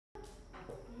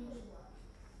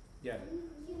Yeah.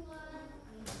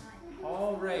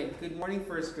 All right. Good morning,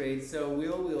 first grade. So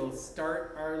we'll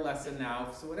start our lesson now.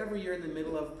 So whatever you're in the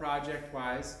middle of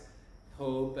project-wise,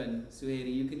 Hope and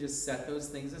Suhaiti, you can just set those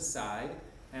things aside.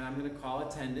 And I'm going to call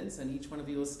attendance, and each one of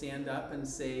you will stand up and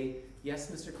say, "Yes,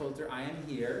 Mr. Coulter, I am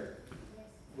here,"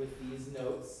 with these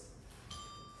notes.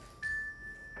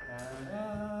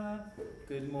 Ta-da.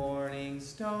 Good morning,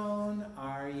 Stone.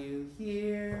 Are you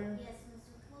here? Yes,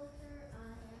 Mr. Coulter, I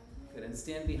am here. Good. And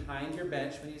stand behind your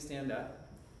bench when you stand up.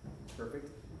 Perfect.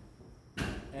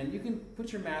 And you can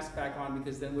put your mask back on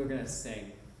because then we're going to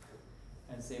sing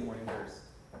and say morning verse.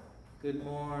 Good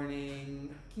morning,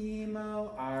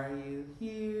 Chemo. Are you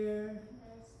here?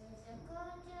 Yes, Mr.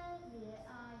 Coulter, we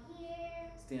are here.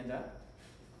 Stand up.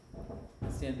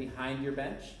 Stand behind your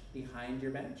bench. Behind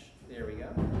your bench. There we go.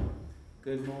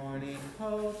 Good morning,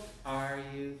 Hope. Are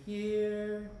you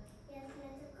here? Yes,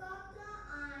 Mr. Coulter,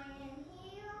 I am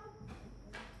here.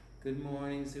 Good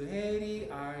morning,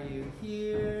 Suhaiti. Are you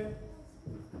here?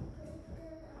 Good.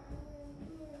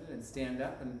 And stand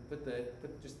up and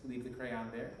just leave the crayon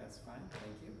there. That's fine.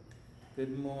 Thank you.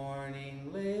 Good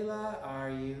morning, Layla. Are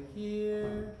you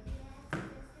here? Yes,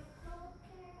 Mr.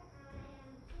 Coulter, I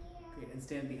am here. Great. And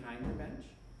stand behind your bench.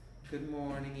 Good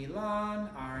morning, Elan.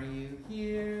 Are you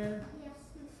here? Yes,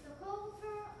 Mr.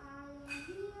 Coulter, I am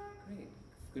here. Great.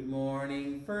 Good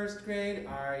morning, first grade.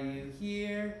 Are you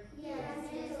here? Yes,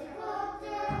 Mr.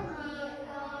 Coulter, we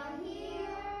are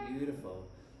here. Beautiful.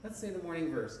 Let's say the morning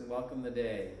verse and welcome the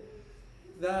day.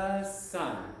 The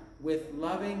sun with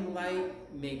loving light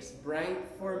makes bright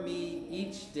for me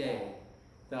each day.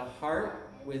 The heart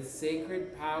with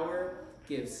sacred power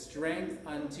gives strength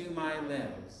unto my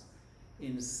limbs.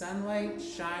 In sunlight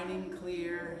shining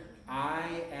clear,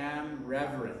 I am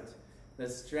reverent. The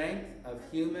strength of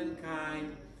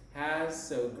humankind has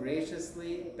so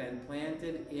graciously been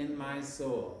planted in my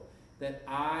soul that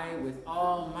I, with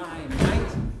all my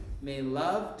might, may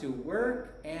love to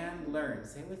work and learn.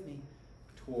 Say it with me.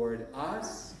 Toward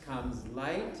us comes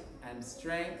light and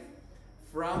strength.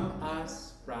 From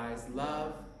us rise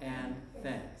love and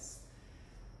thanks.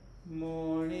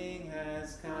 Morning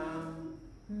has come,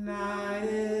 night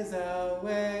is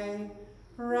away.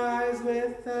 Rise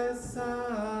with the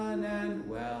sun and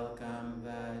welcome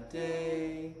the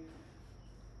day.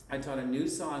 I taught a new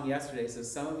song yesterday, so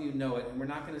some of you know it, and we're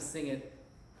not going to sing it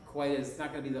it's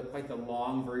not going to be quite the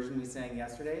long version we sang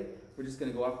yesterday. We're just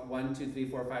going to go up 1, 2, 3,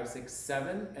 4, 5, 6,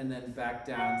 7, and then back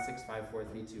down 6, 5, 4,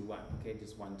 3, 2, 1. Okay,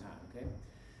 just one time. Okay.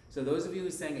 So those of you who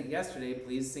sang it yesterday,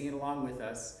 please sing it along with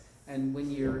us. And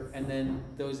then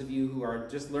those of you who are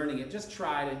just learning it, just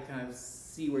try to kind of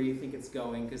see where you think it's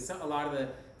going, because a lot of the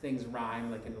things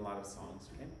rhyme, like in a lot of songs.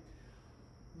 Okay.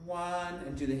 1,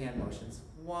 and do the hand motions.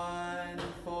 1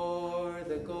 for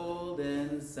the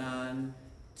golden sun.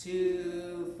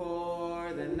 2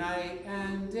 for the night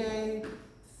and day.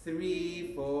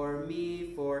 3 for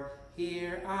me, for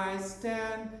here I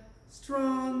stand.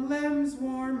 Strong limbs,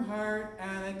 warm heart,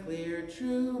 and a clear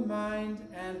true mind.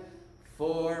 And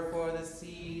 4 for the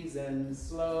season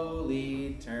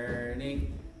slowly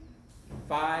turning.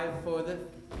 5 for the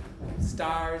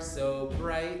stars so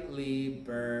brightly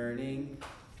burning.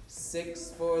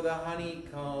 6 for the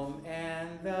honeycomb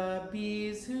and the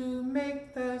bees who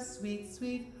make the sweet,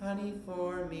 sweet honey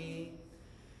for me.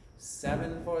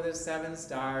 7 for the 7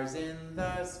 stars in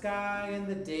the sky in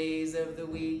the days of the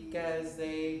week as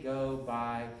they go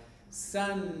by.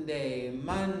 Sunday,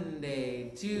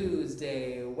 Monday,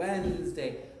 Tuesday,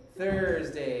 Wednesday,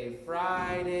 Thursday,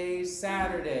 Friday,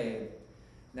 Saturday.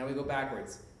 Now we go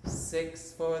backwards.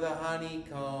 6 for the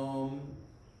honeycomb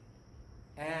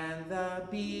and the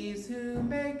bees who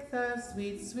make the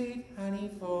sweet, sweet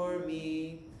honey for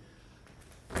me.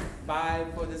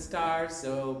 5 for the stars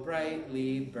so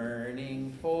brightly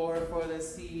burning. 4 for the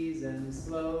season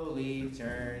slowly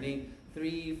turning.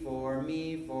 3 for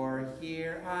me, for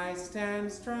here I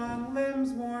stand. Strong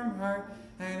limbs, warm heart,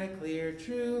 and a clear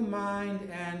true mind.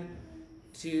 And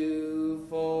 2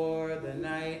 for the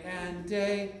night and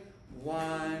day.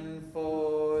 1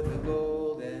 for the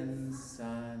golden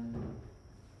sun.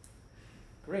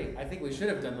 Great. I think we should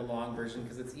have done the long version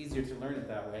because it's easier to learn it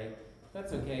that way.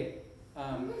 That's okay.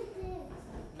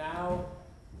 Now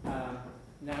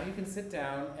you can sit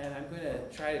down, and I'm going to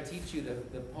try to teach you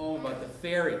the poem about the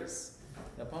fairies.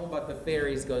 The poem about the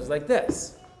fairies goes like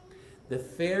this. The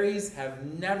fairies have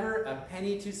never a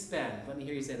penny to spend. Let me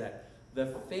hear you say that. The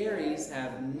fairies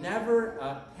have never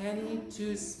a penny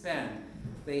to spend.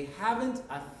 They haven't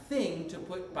a thing to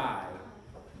put by.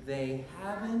 They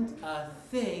haven't a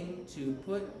thing to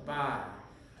put by.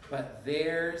 But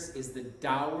theirs is the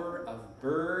dower of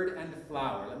bird and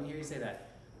flower. Let me hear you say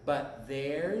that. But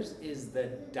theirs is the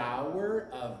dower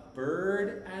of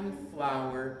bird and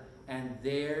flower, and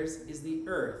theirs is the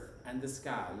earth and the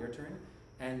sky. Your turn.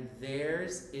 And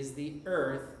theirs is the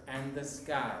earth and the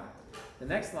sky. The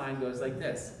next line goes like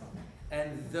this.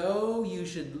 And though you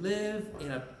should live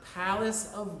in a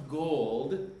palace of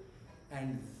gold,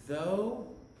 and though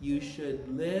you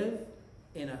should live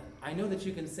in a, I know that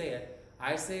you can say it.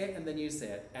 I say it and then you say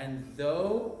it. And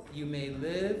though you may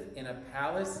live in a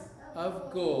palace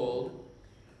of gold,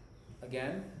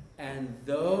 again, and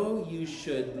though you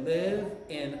should live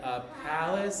in a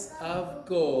palace of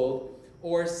gold,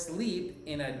 or sleep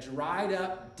in a dried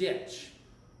up ditch,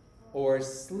 or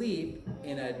sleep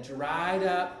in a dried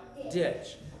up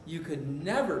ditch. You could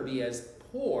never be as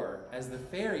poor as the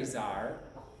fairies are.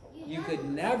 You could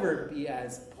never be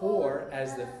as poor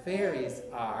as the fairies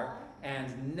are,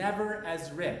 and never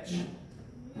as rich.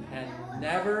 And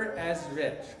never as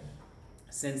rich.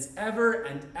 Since ever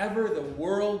and ever the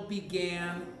world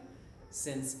began,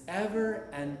 since ever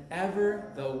and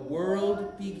ever the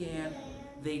world began,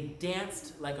 they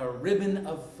danced like a ribbon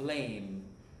of flame.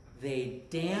 They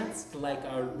danced like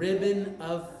a ribbon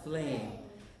of flame.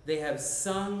 They have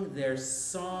sung their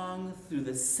song through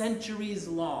the centuries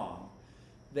long.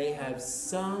 They have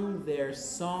sung their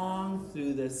song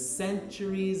through the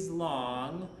centuries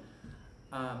long,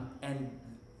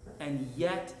 and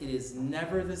yet it is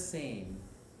never the same.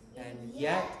 And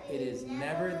yet it is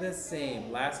never the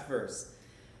same. Last verse.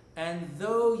 And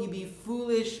though you be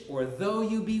foolish, or though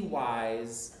you be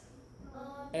wise,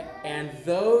 and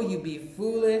though you be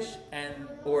foolish,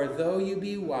 or though you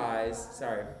be wise,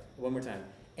 sorry, one more time.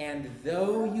 And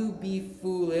though you be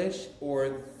foolish,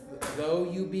 or though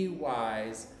you be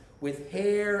wise, with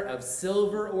hair of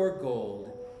silver or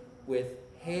gold, with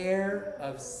hair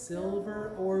of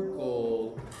silver or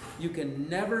gold, you can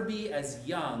never be as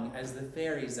young as the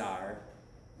fairies are.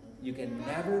 You can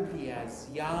never be as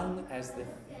young as the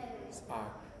fairies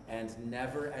are, and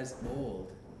never as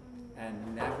old,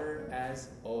 and never as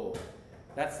old.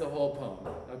 That's the whole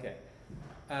poem. Okay.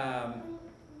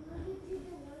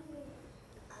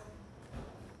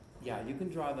 Yeah, you can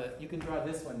draw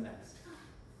this one next.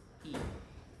 E.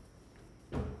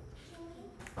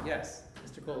 Yes,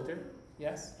 Mr. Coulter.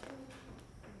 Yes.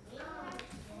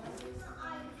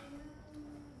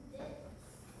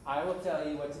 I will tell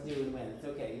you what to do and when. It's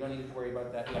okay. You don't need to worry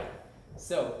about that yet.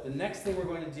 So the next thing we're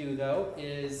going to do, though,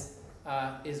 is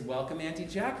welcome Auntie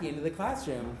Jackie into the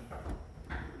classroom.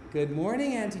 Good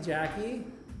morning, Auntie Jackie.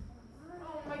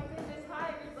 Oh my goodness!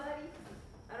 Hi, everybody.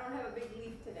 I don't have a big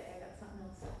leaf today. I got something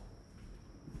else.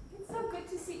 It's so good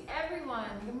to see everyone.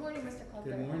 Good morning, Mr.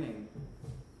 Coulter. Good morning.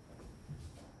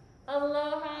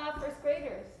 Aloha, first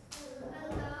graders.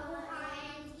 Aloha,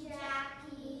 Auntie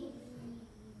Jackie.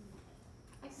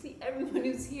 I see everyone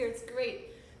who's here. It's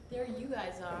great. There you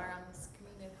guys are on the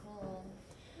screen at home.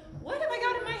 What have I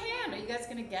got in my hand? Are you guys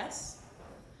going to guess?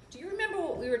 Do you remember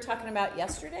what we were talking about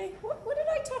yesterday? What did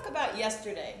I talk about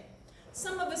yesterday?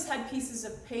 Some of us had pieces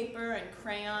of paper and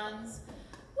crayons.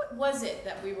 What was it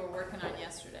that we were working on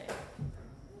yesterday?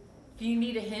 Do you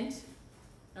need a hint?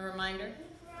 A reminder?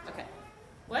 Okay.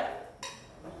 What?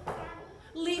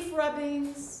 Leaf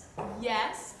rubbings.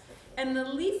 Yes. And the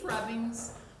leaf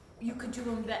rubbings, you could do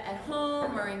them at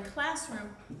home or in classroom.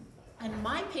 And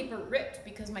my paper ripped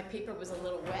because my paper was a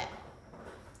little wet.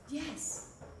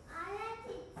 Yes. I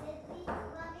actually did leaf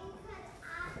rubbing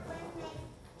because when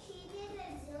she did a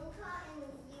Zoom call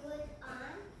and you was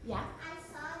on, Yeah. I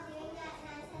saw doing that and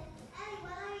I said, Ellie,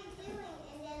 what are you doing?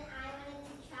 And then I wanted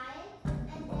to try it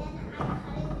and then I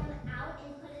cut them out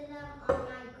and put them on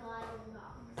my garden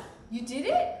box. You did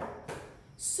it?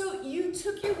 So you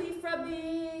took your leaf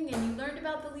rubbing and you learned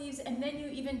about the leaves and then you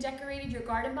even decorated your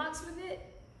garden box with it?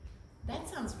 That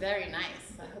sounds very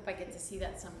nice. I hope I get to see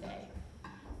that someday.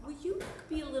 Will you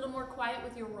be a little more quiet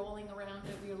with your rolling around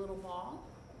of your little ball?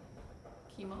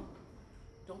 Kimo,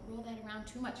 don't roll that around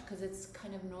too much because it's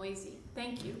kind of noisy.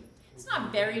 Thank you. It's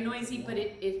not very noisy, but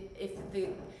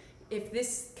if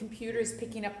this computer is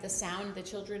picking up the sound, the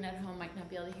children at home might not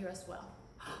be able to hear us well.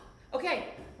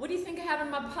 Okay, what do you think I have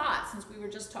in my pot since we were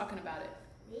just talking about it?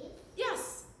 Leaf?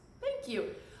 Yes, thank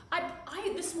you.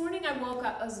 This morning I woke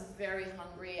up, I was very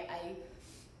hungry. I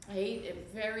ate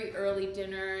a very early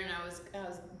dinner and I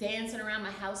was dancing around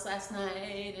my house last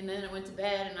night and then I went to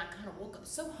bed and I kind of woke up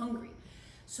so hungry.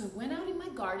 So I went out in my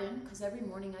garden because every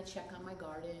morning I check on my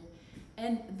garden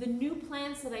and the new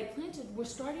plants that I planted were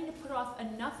starting to put off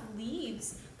enough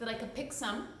leaves that I could pick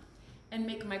some and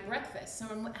make my breakfast. So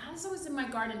as I was in my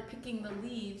garden picking the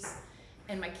leaves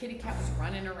and my kitty cat was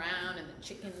running around and the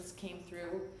chickens came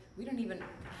through. We don't even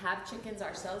have chickens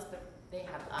ourselves, but They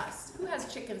have us. Who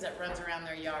has chickens that runs around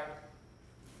their yard?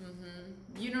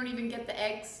 Mm-hmm. You don't even get the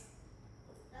eggs?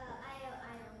 I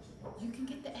don't. You can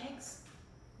get the eggs?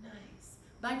 Nice.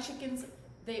 My chickens,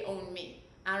 they own me.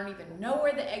 I don't even know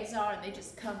where the eggs are, and they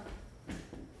just come.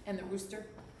 And the rooster,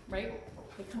 right?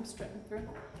 They come strutting through.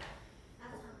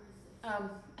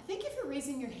 Thank you for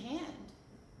raising your hand.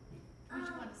 What did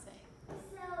you want to say?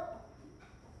 So,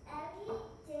 Abby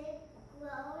did grow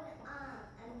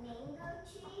a mango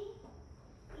tree.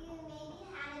 You maybe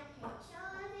had a picture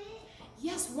of it?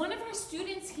 Yes, one of our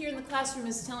students here in the classroom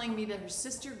is telling me that her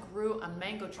sister grew a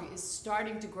mango tree, is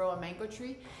starting to grow a mango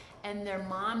tree, and their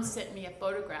mom sent me a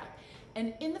photograph.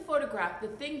 And in the photograph, the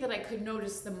thing that I could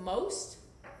notice the most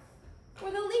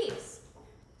were the leaves.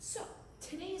 So,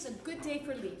 today is a good day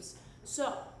for leaves.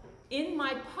 So, in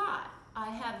my pot,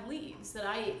 I have leaves that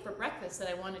I ate for breakfast that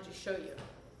I wanted to show you.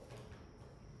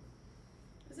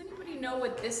 Does anybody know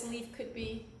what this leaf could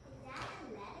be? Is that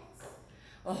a lettuce?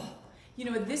 Oh, you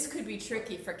know, this could be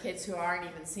tricky for kids who aren't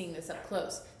even seeing this up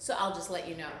close. So I'll just let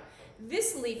you know.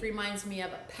 This leaf reminds me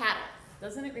of a paddle.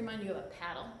 Doesn't it remind you of a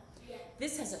paddle? Yeah.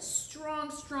 This has a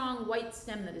strong, strong white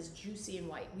stem that is juicy and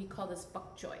white. We call this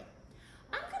bok choy.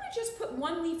 I'm gonna just put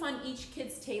one leaf on each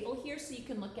kid's table here so you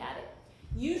can look at it.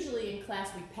 Usually in class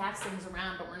we pass things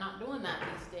around, but we're not doing that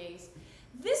these days.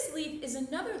 This leaf is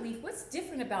another leaf. What's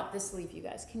different about this leaf, you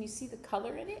guys? Can you see the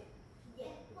color in it? Yeah.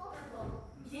 Purple.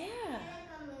 Yeah. Like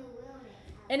a maroon.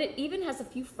 And it even has a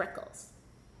few freckles.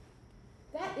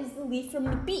 That is the leaf from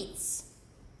the beets.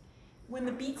 When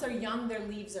the beets are young, their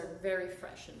leaves are very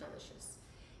fresh and delicious.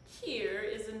 Here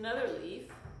is another leaf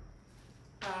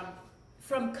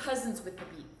from Cousins with the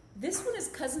Beet. This one is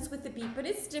Cousins with the Beet, but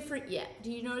it's different yet.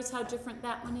 Do you notice how different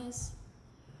that one is?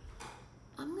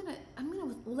 I'm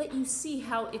gonna let you see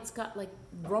how it's got like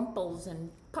rumples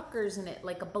and puckers in it,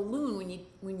 like a balloon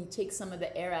when you take some of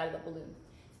the air out of the balloon.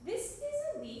 This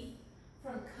is a leaf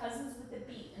from Cousins with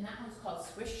the Beet, and that one's called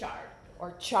Swiss chard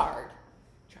or chard.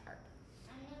 Chard.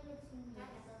 I never seen that.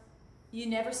 You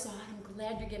never saw it. I'm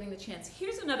glad you're getting the chance.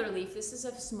 Here's another leaf. This is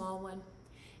a small one.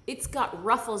 It's got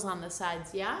ruffles on the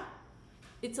sides, yeah?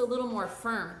 It's a little more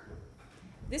firm.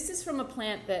 This is from a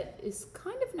plant that is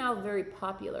kind of now very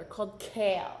popular called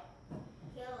kale.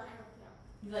 Kale, I have kale.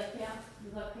 You like kale?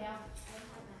 You love kale? I have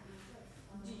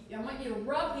that. I want you to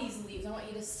rub these leaves. I want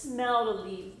you to smell the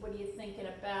leaves. What are you thinking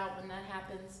about when that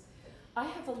happens? I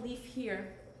have a leaf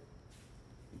here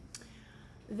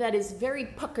that is very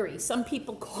puckery. Some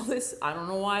people call this, I don't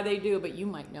know why they do, but you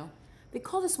might know. They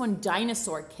call this one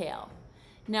dinosaur kale.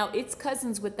 Now, it's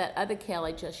cousins with that other kale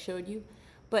I just showed you,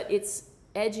 but its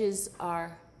edges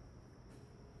are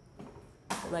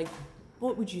like,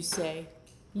 what would you say?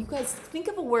 You guys think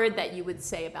of a word that you would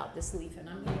say about this leaf, and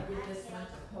I'm going to give this one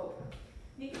to Hope.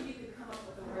 Think if you could come up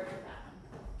with a word for that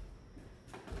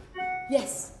one.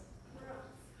 Yes?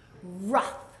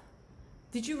 Rough.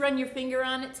 Did you run your finger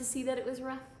on it to see that it was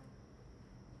rough?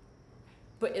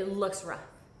 But it looks rough.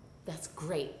 That's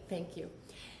great. Thank you.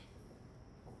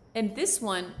 And this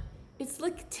one, it's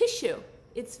like tissue.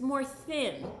 It's more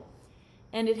thin.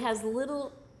 And it has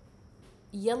little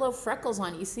yellow freckles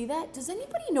on it. You see that? Does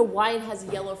anybody know why it has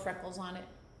yellow freckles on it?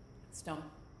 Stone.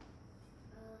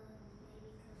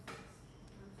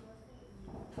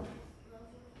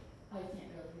 I can't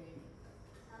really hear you.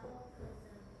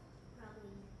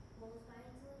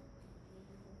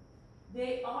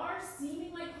 They are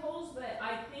seeming like holes, but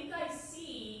I think I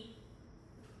see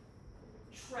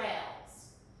trails.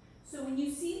 So when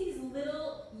you see these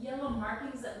little yellow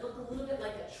markings that look a little bit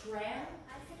like a trail.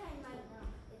 I think I might know.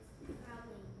 It's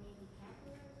probably maybe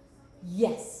caterpillars or something.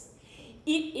 Yes,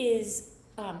 it is.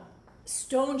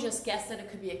 Stone just guessed that it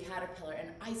could be a caterpillar,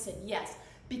 and I said yes,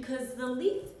 because the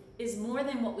leaf is more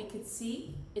than what we could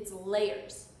see. It's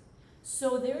layers.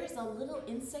 So there is a little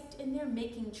insect in there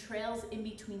making trails in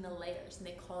between the layers, and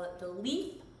they call it the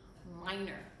leaf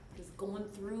miner. Just going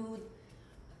through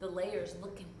the layers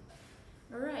looking.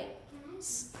 All right.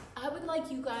 I would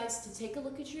like you guys to take a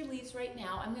look at your leaves right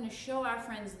now. I'm going to show our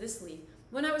friends this leaf.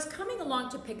 When I was coming along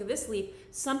to pick this leaf,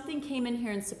 something came in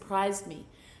here and surprised me.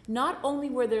 Not only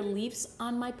were there leaves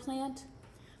on my plant,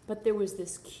 but there was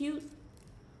this cute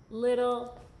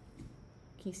little,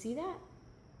 can you see that?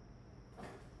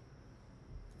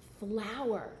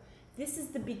 Flower. This is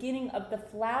the beginning of the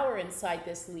flower inside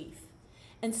this leaf.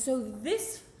 And so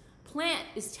this plant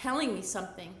is telling me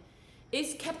something.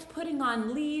 It kept putting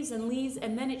on leaves,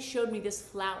 and then it showed me this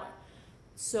flower.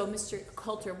 So, Mr.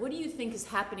 Coulter, what do you think is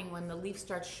happening when the leaf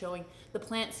starts showing, the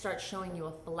plant starts showing you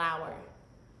a flower?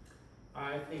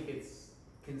 I think it's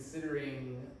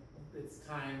considering it's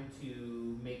time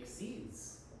to make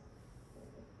seeds.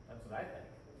 That's what I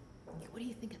think. do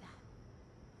you think of that?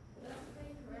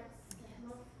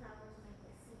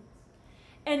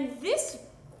 And this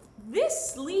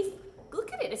leaf,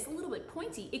 look at it, it's a little bit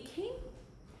pointy. It came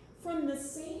from the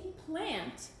same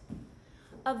plant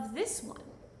of this one.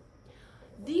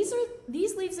 These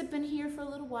leaves have been here for a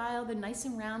little while. They're nice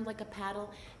and round like a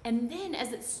paddle. And then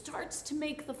as it starts to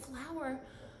make the flower,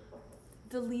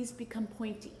 the leaves become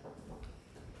pointy.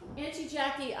 Auntie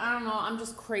Jackie, I don't know, I'm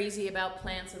just crazy about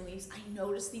plants and leaves. I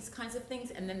notice these kinds of things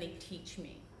and then they teach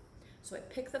me. So I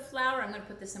pick the flower, I'm gonna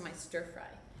put this in my stir fry.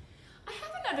 I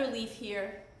have another leaf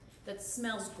here that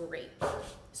smells great.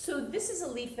 So this is a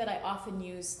leaf that I often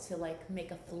use to like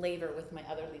make a flavor with my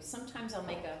other leaves. Sometimes I'll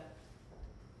make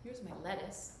here's my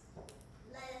lettuce.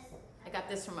 I got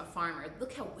this from a farmer.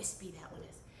 Look how wispy that one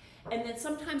is. And then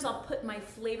sometimes I'll put my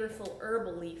flavorful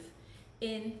herbal leaf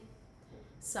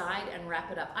inside and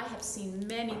wrap it up. I have seen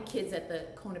many kids at the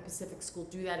Kona Pacific School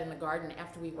do that in the garden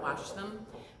after we wash them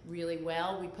really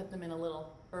well. We put them in a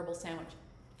little herbal sandwich.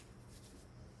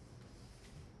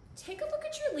 Take a look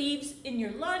at your leaves in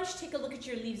your lunch. Take a look at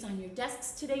your leaves on your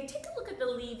desks today. Take a look at the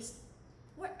leaves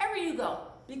wherever you go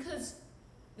because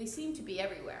they seem to be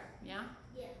everywhere, yeah?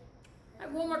 Yeah. I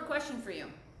have one more question for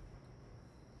you.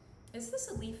 Is this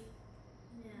a leaf?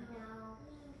 No.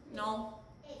 No.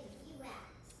 It's wax.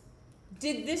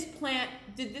 Did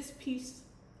this piece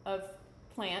of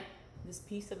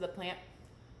the plant,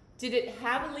 did it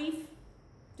have a leaf?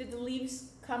 Did the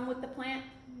leaves come with the plant?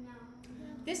 No.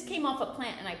 This came off a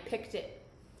plant and I picked it.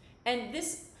 And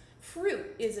this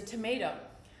fruit is a tomato.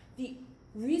 The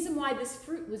reason why this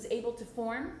fruit was able to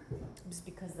form was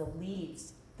because the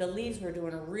leaves were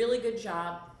doing a really good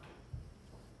job.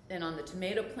 And on the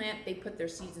tomato plant, they put their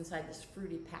seeds inside this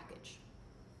fruity package.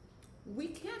 We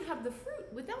can't have the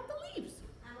fruit without the leaves.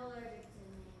 I'm allergic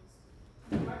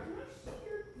to tomatoes. Mark, can I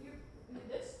see your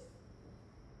this?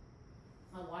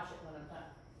 I'll wash it when I'm done.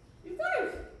 You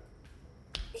guys,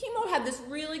 Hemo had this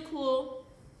really cool,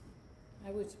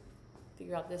 I would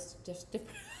figure out this just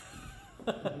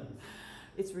different.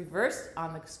 It's reversed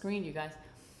on the screen, you guys.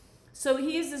 So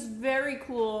he has this very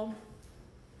cool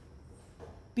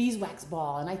beeswax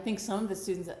ball, and I think some of the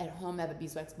students at home have a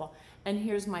beeswax ball. And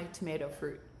here's my tomato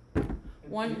fruit.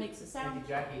 One makes a sound. Thank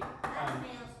you, Jackie.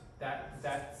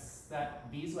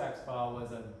 That beeswax ball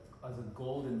was a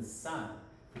golden sun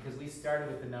because we started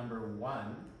with the number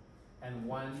 1, and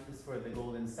 1 is for the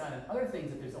golden sun, and other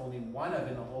things that there's only one of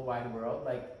in the whole wide world,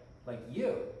 like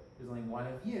you. There's only one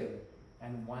of you,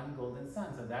 and 1 golden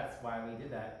sun. So that's why we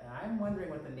did that. And I'm wondering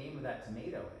what the name of that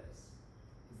tomato is.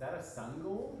 Is that a sun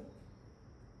gold?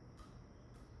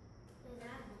 Is that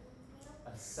a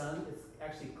tomato? A sun. It's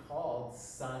actually called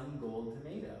sun gold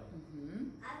tomato. Mm-hmm.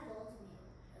 I have gold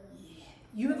tomato. Yeah.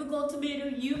 You have a gold tomato,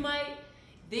 you might.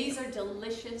 These are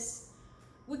delicious.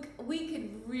 We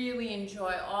could really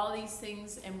enjoy all these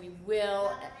things, and we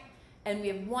will. And we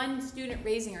have one student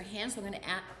raising her hand, so I'm going to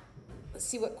let's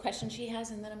see what question she has,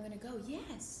 and then I'm going to go.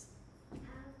 Yes. I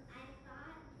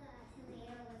thought the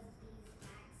tomato was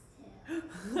beeswax too.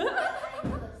 I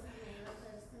know it's tomato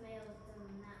because tomatoes do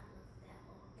not look that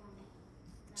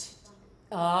bumpy.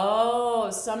 Oh,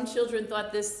 some children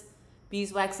thought this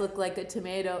beeswax looked like a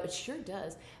tomato. It sure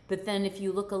does. But then if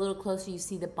you look a little closer, you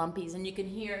see the bumpies, and you can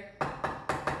hear.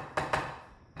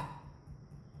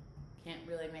 Can't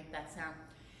really make that sound.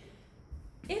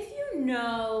 If you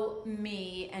know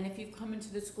me, and if you've come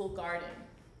into the school garden,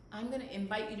 I'm going to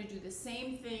invite you to do the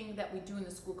same thing that we do in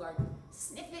the school garden.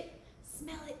 Sniff it,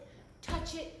 smell it,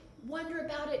 touch it, wonder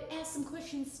about it, ask some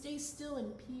questions, stay still,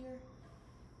 and peer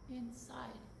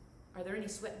inside. Are there any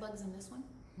sweat bugs in this one?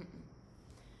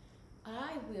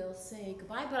 I will say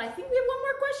goodbye, but I think we have one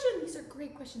more question. These are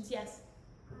great questions, yes.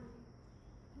 Can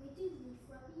we do leaf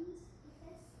rubbings with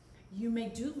this? You may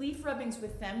do leaf rubbings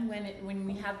with them when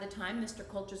we have the time. Mr.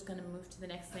 Coulter's going to move to the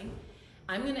next thing.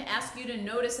 I'm going to ask you to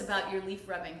notice about your leaf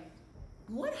rubbing.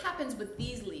 What happens with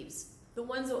these leaves, the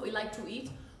ones that we like to eat?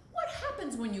 What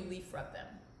happens when you leaf rub them?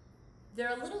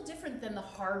 They're a little different than the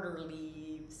harder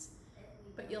leaves,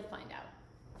 but you'll find out.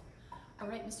 All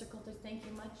right, Mr. Coulter, thank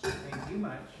you much. Thank you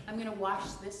much. I'm going to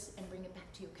wash this and bring it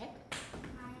back to you, okay?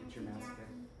 Get your mask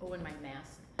on. Oh, and my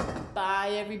mask.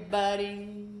 Bye,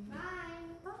 everybody. Bye.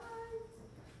 Bye.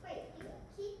 Wait,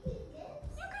 you keep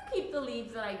this? You can keep the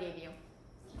leaves that I gave you.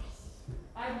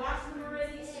 I washed them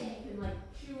already, so you can like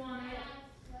chew on it.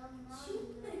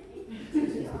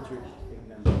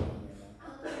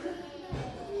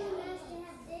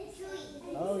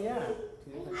 Oh yeah,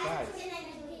 2 different sides.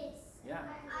 Yeah.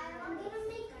 I'm gonna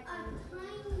make a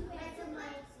tiny bit of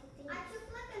I took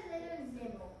like a little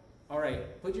nibble. All right,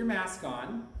 put your mask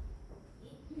on.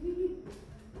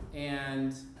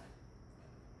 And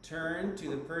turn to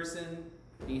the person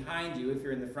behind you, if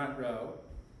you're in the front row,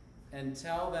 and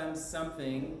tell them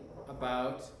something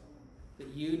about that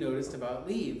you noticed about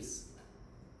leaves.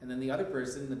 And then the other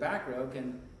person in the back row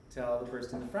can tell the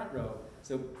person in the front row.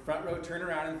 So front row, turn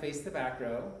around and face the back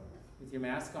row with your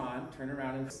mask on. Turn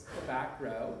around and face the back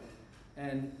row.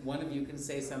 And one of you can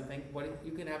say something.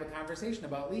 You can have a conversation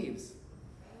about leaves.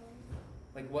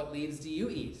 Like, what leaves do you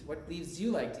eat? What leaves do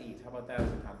you like to eat? How about that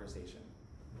as a conversation?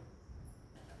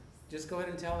 Just go ahead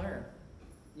and tell her.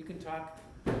 You can talk.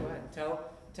 Go ahead.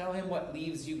 Tell him what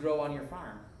leaves you grow on your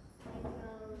farm.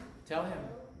 Tell him.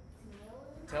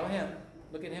 Tell him.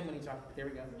 Look at him when he talks. There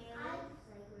we go.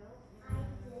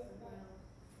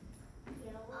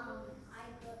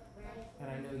 And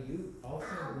I know you also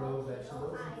grow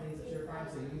vegetables and things at your farm,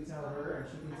 so you tell her, and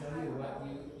she can tell you what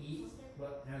you eat,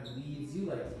 what kind of leaves you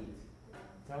like to eat.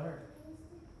 Tell her.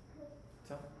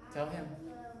 Tell him.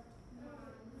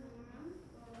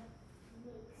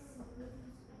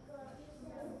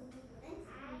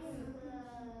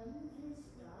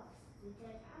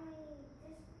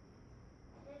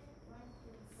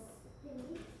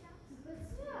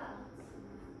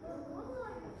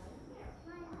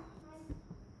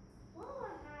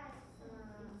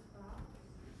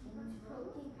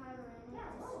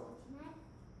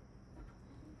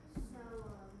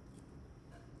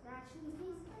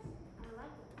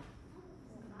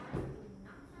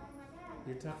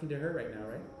 You're talking to her right now,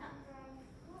 right?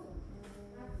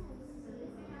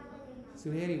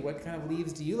 So, Hattie, what kind of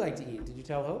leaves do you like to eat? Did you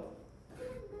tell Hope?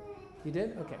 You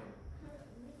did? Okay.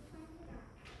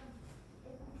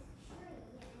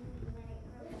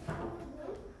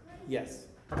 Yes.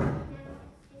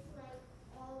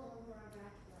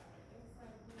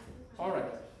 All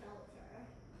right.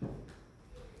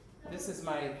 This is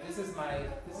my. There's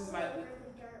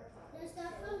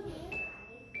stuff from here.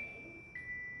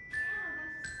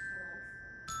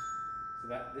 So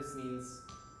this means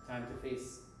time to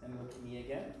face and look at me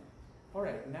again. All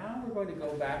right, now we're going to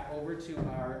go back over to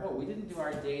our, we didn't do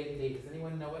our day and date. Does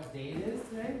anyone know what day it is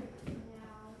today? No.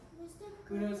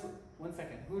 Who knows, one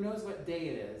second, who knows what day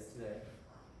it is today?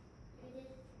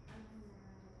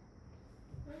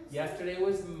 Yesterday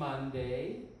was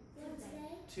Monday.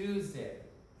 Tuesday.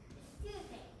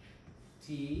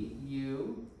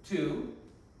 T-U, two,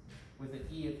 with an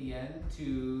E at the end,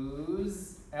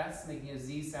 twos, S making a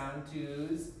Z sound,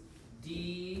 twos,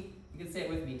 D, you can say it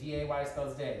with me, D-A-Y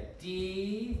spells day.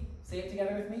 D, say it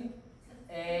together with me,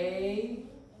 A-Y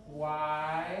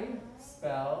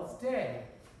spells day.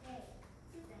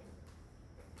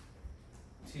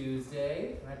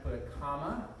 Tuesday, and I put a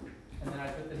comma, and then I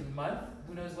put the month.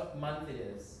 Who knows what month it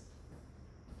is?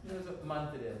 Who knows what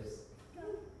month it is?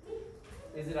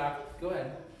 Is it go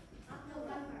ahead.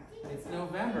 November. It's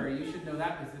November. You should know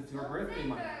that because it's your birthday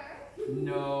month.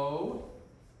 No.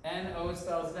 N-O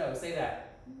spells no. Say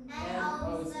that.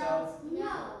 N-O spells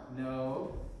no.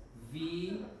 no.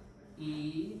 V-E-M-B-E-R.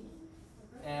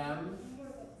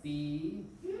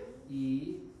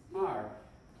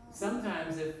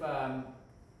 Sometimes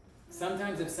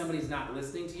if somebody's not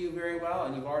listening to you very well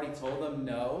and you've already told them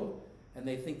no, and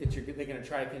they think that they're going to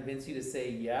try to convince you to say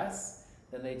yes,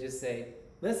 then they just say,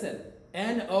 listen,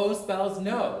 N-O spells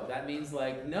no. That means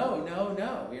like, no, no,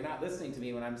 no. You're not listening to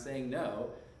me when I'm saying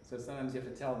no. So sometimes you have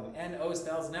to tell them, N-O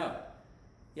spells no.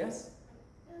 Yes?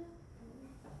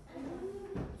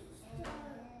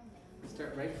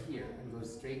 Start right here and go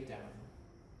straight down.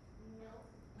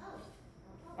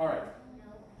 All right.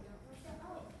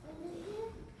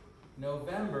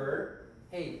 November,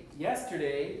 hey,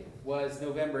 yesterday was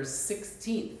November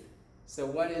 16th. So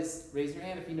what is, raise your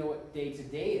hand if you know what day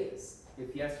today is.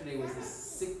 If yesterday was the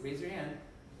 6th, raise your hand.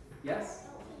 Yes?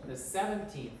 The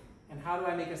 17th. And how do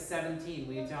I make a 17?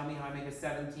 Will you tell me how I make a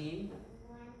 17?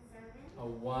 A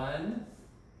 1,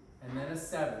 and then a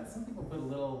 7. Some people put a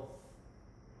little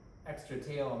extra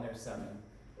tail on their 7.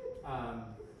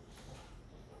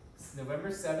 It's November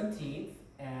 17th,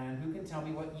 and who can tell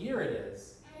me what year it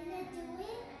is?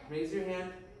 Raise your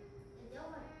hand.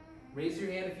 Raise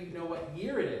your hand if you know what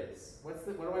year it is. What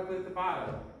do I put at the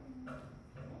bottom?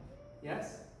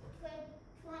 Yes?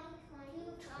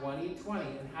 2020.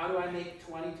 And how do I make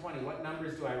 2020? What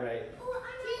numbers do I write?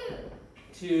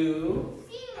 2.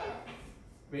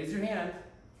 Raise your hand.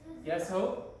 Yes,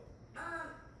 Hope?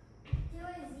 Do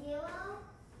a 0.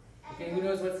 Okay, who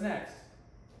knows what's next?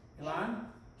 Elon?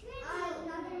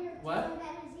 What?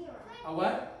 A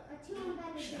what? A 2 and then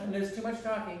a 0. There's too much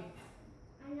talking.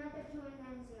 Another 2 and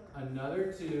then 0. Another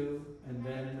 2 and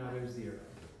then another 0.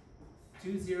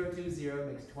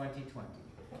 2020 makes 2020.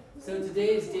 So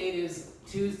today's date is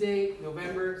Tuesday,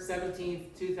 November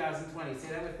 17th, 2020. Say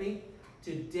that with me.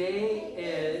 Today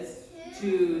is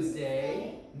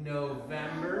Tuesday,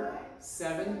 November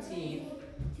 17th,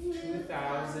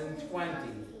 2020.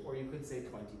 Or you could say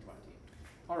 2020.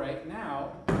 All right,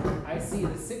 now I see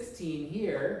the 16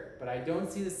 here, but I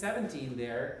don't see the 17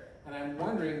 there, and I'm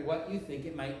wondering what you think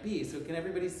it might be. So can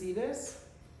everybody see this?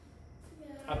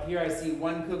 Yeah. Up here I see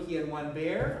one cookie and one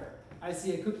bear. I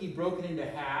see a cookie broken into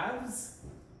halves,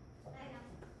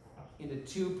 into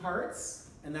two parts,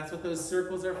 and that's what those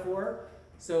circles are for.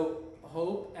 So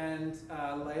Hope and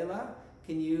Layla,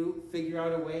 can you figure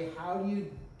out a way, how do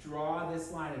you draw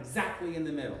this line exactly in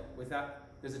the middle?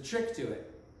 There's a trick to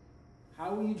it.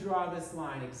 How will you draw this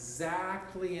line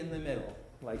exactly in the middle,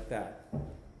 like that?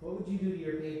 What would you do to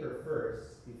your paper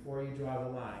first, before you draw the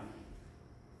line?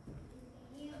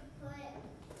 You put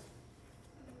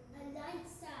a line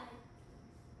side.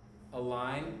 A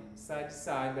line side to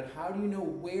side, but how do you know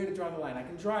where to draw the line? I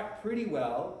can draw it pretty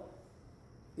well.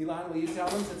 Elon, will you tell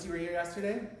them, since you were here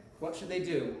yesterday? What should they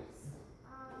do?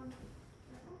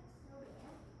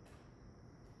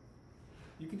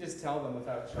 You can just tell them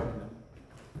without showing them.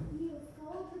 You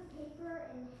fold the paper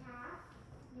in half,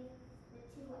 make the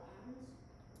two ends.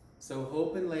 So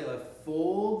Hope and Layla,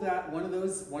 fold that one of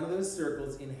those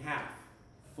circles in half.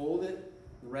 Fold it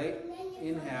right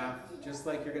in half, just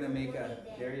like you're gonna make a.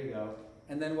 There you go.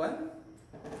 And then what?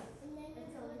 And then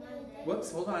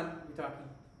Whoops! Hold on. You're talking.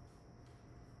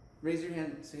 Raise your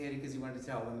hand, Suhedi, because you wanted to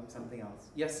tell them something else.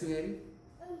 Yes, Suhedi?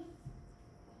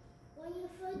 when you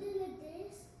fold it like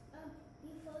this, you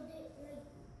fold it like.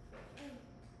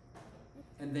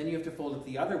 And then you have to fold it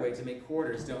the other way to make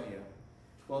quarters, don't you?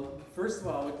 Well, first of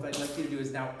all, what I'd like you to do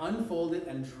is now unfold it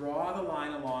and draw the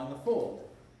line along the fold.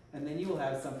 And then you will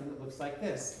have something that looks like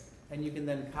this. And you can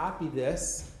then copy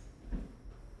this. You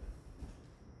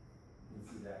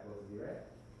can see that both of you, right?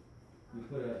 You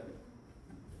put a...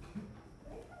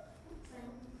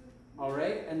 All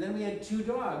right, and then we had two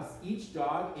dogs. Each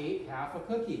dog ate half a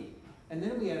cookie. And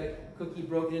then we had a cookie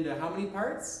broken into how many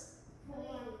parts?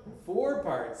 4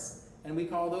 parts. And we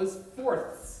call those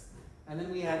fourths. And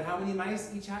then we had how many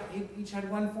mice each had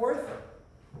 1/4?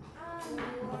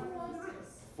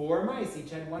 4 mice each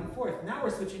had 1/4. Now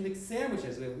we're switching to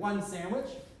sandwiches. We have 1 sandwich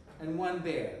and 1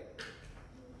 bear.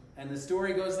 And the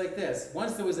story goes like this.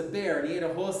 Once there was a bear and he ate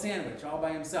a whole sandwich all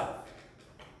by himself.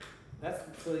 That's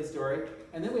the silly story.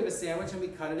 And then we have a sandwich and we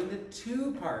cut it into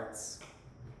 2 parts.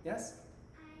 Yes?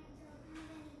 I don't have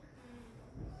any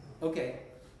crayons. Okay.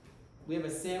 We have a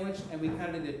sandwich and we cut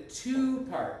it into 2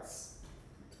 parts.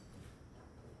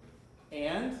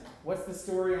 And what's the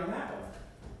story on that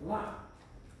one?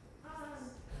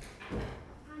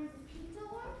 On the pizza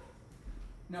one?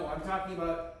 No, I'm talking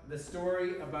about the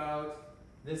story about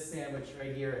this sandwich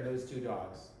right here and those 2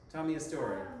 dogs. Tell me a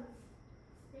story.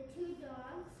 The 2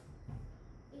 dogs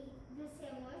ate the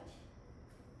sandwich,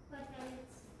 but then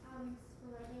it's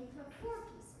split into 4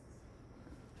 pieces.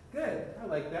 Good. I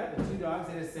like that. The 2 dogs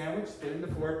ate a sandwich, split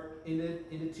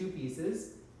into 2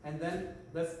 pieces, and then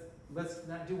let's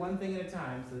not do one thing at a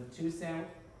time. So the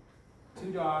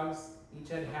 2 dogs each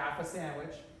had half a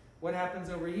sandwich. What happens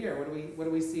over here? What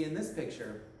do we see in this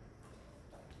picture?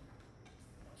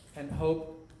 And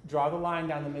Hope, draw the line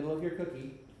down the middle of your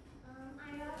cookie.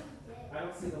 I already did. I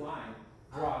don't see the line.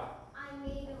 Draw it. I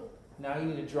made a. Now you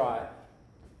need to draw it.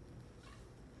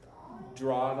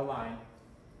 Draw the line.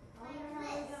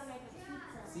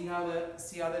 See how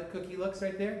the cookie looks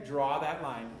right there? Draw that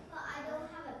line. But I don't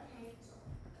have a pencil.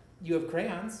 You have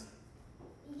crayons.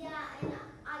 Yeah, and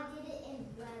I did it in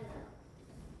yellow.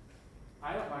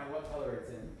 I don't mind what color it's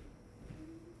in.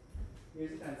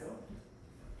 Here's a pencil.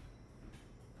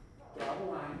 Draw the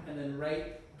line and then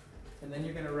write, and then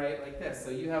you're going to write like this. So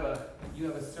you have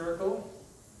a circle,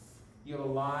 you have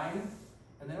a line,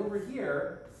 and then over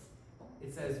here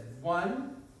it says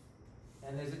 1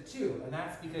 and there's a 2, and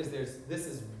that's because this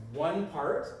is 1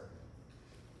 part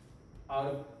out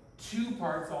of 2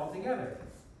 parts altogether.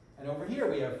 And over here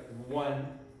we have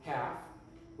 1/2,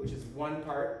 which is 1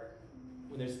 part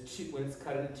when it's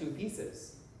cut into 2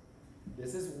 pieces.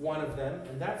 This is 1 of them,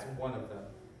 and that's 1 of them.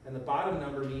 And the bottom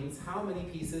number means how many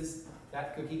pieces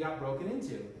that cookie got broken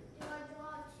into. Do I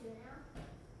draw 2 now?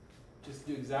 Just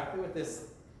do exactly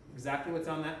what's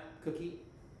on that cookie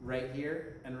right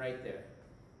here and right there.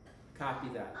 Copy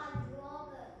that. I draw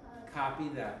the. Copy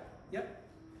that. Yep.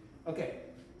 Okay,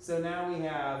 so now we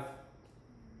have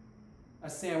a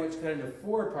sandwich cut into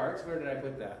 4 parts. Where did I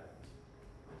put that?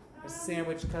 A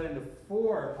sandwich cut into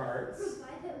 4 parts.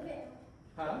 By the bear.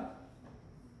 Huh?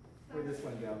 Where'd this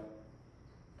one go?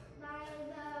 By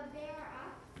the bear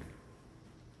up.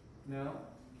 No?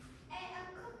 And a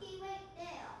cookie right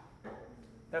there.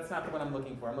 That's not the one I'm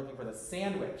looking for. I'm looking for the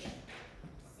sandwich.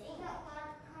 It got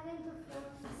cut into 4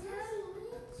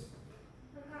 pieces.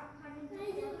 It got cut into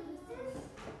 4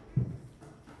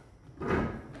 pieces.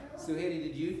 So Haiti,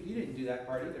 you didn't do that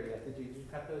part either yet, did you? Did you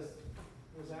cut those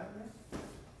out there?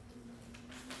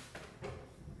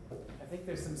 I think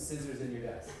there's some scissors in your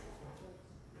desk.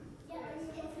 Yeah, is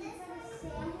this a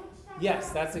sandwich?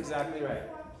 Yes, that's exactly right.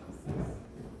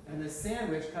 And the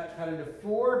sandwich cut into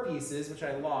 4 pieces, which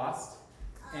I lost.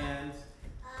 And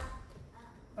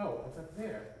oh, what's up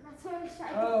there? That's what I was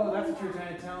trying Oh, that's what you're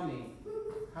trying to tell me.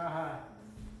 Haha.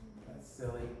 That's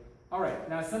silly. All right,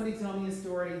 now somebody tell me a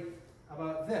story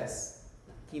about this.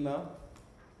 Chemo.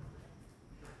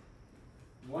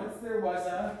 Once there was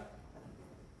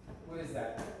what is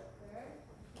that?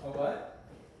 A what?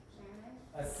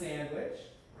 A sandwich.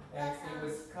 And it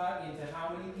was cut into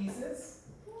how many pieces?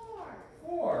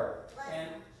 4. And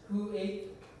who ate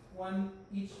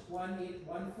each one ate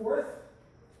 1/4?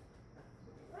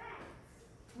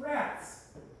 Rats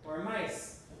or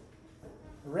mice.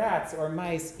 Rats or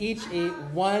mice each ate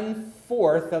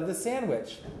 1/4 of the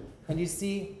sandwich. And you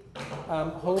see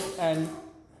Hope and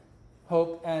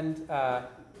Layla.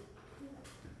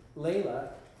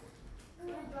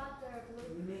 See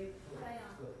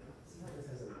how this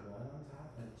has a 1 on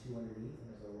top and a 2 underneath, and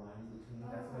there's a line between?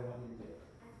 That's what I want you to do.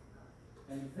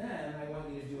 And then I want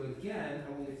you to do again, I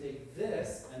want you to take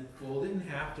this and fold it in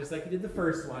half, just like you did the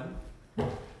first one. And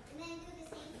then do the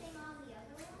same thing on the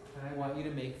other one? And I want you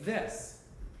to make this.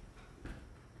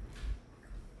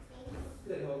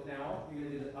 Good, Hope. Now you're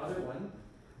going to do the other one.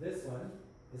 This one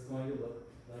is going to look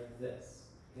like this.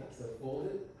 Okay, so fold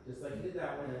it just like you did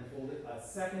that one, and then fold it a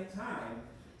second time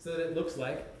so that it looks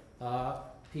like a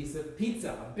piece of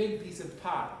pizza, a big piece of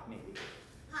pie, maybe.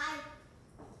 Pie.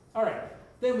 All right.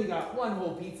 Then we got 1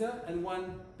 whole pizza, and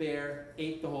 1 bear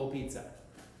ate the whole pizza.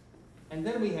 And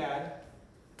then we had,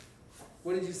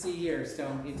 what did you see here,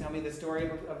 Stone? Can you tell me the story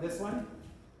of this one?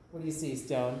 What do you see,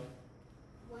 Stone?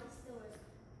 Once there was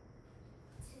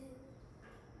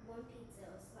 1 pizza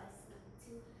was sliced into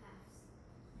 2 halves,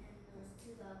 and there was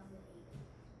 2 dogs that ate it.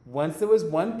 Once there was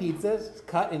 1 pizza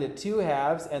cut into 2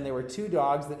 halves, and there were 2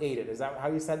 dogs that ate it. Is that how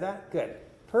you said that? Good.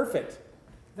 Perfect.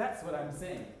 That's what I'm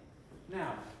saying.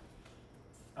 Now,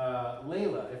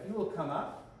 Layla, if you will come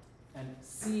up and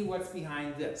see what's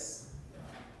behind this.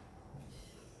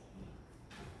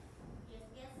 Just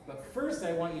guess it. But first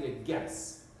I want you to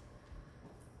guess.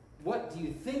 What do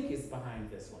you think is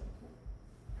behind this one?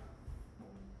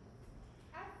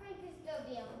 I think it's going to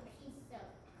be a pizza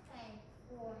cut in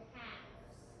 4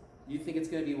 halves. You think it's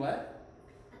going to be what?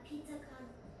 A pizza cut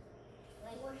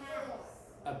like 4 halves.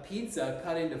 A pizza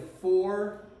cut into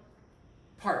 4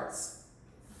 parts.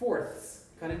 Fourths.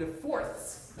 Cut into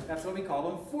fourths. That's what we call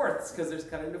them, fourths, because they're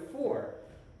cut into 4.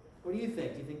 What do you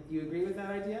think? Do you agree with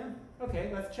that idea? Okay,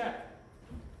 let's check.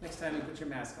 Next time you put your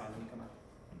mask on when you come up.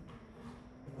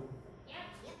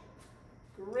 Yep.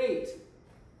 Great.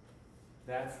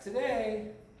 That's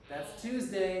today. That's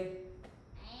Tuesday.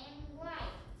 I am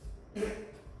right.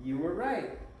 You were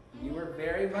right. You were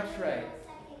very much right.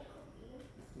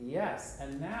 Yes,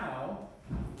 and now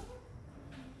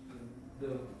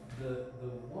the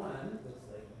one looks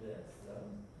like this, though,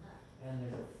 and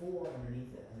there's a 4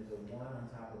 underneath it, and there's a 1 on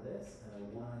top of this, and a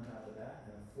 1 on top of that,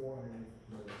 and a 4 underneath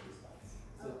those 2 spots.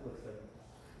 So it looks like.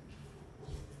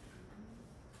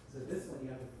 So this one you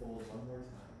have to fold 1 more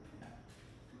time.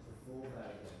 So fold that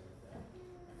again with that.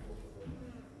 Fold.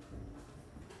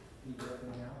 Can you do that for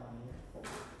me now on here?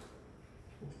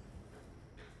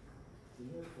 So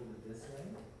you have to fold it this way.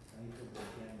 Now you fold it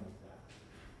again like that.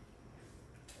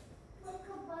 Like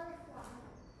a butterfly.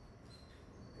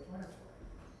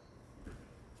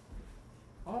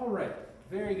 All right,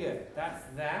 very good. That's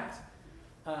that.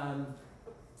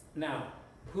 Now,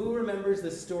 who remembers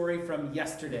the story from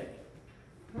yesterday?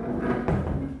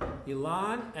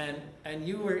 Elon, and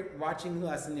you were watching the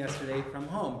lesson yesterday from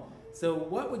home. So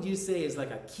what would you say is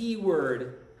like a key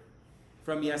word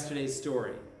from yesterday's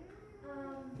story?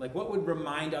 Like what would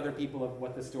remind other people of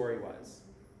what the story was?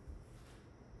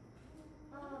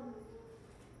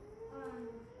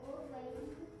 Old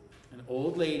lady. An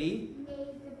old lady.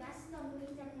 Made the best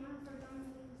dumplings, and one of her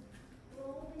dumplings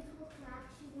rolled into a crack.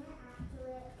 She went after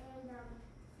it, and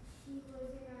she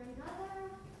was in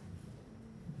another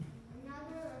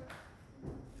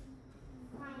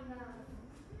kind of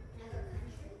another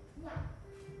country. Yeah.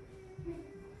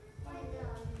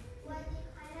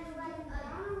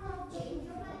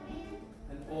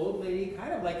 An old lady,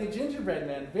 kind of like a gingerbread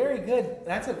man. Very good.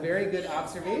 That's a very good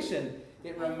observation.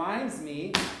 It reminds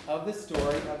me of the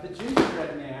story of the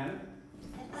gingerbread man.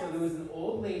 So there was an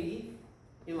old lady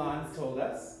Ilan's told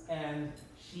us, and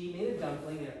she made a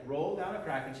dumpling and it rolled down a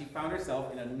crack and she found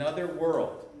herself in another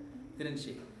world, didn't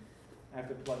she? I have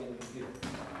to plug in the computer.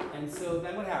 And so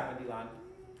then what happened, Ilan?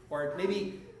 Or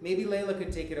maybe Layla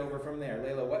could take it over from there.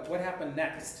 Layla, what happened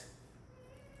next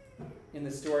in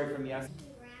the story from yesterday? She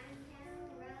ran down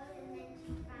the road and then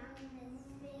she found this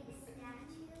big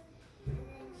statue and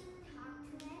then she talked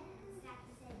to it and the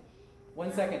statue said,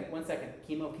 One second.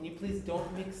 Kimo, can you please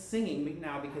don't mix singing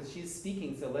now because she's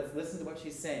speaking, so let's listen to what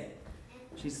she's saying.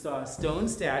 She saw a stone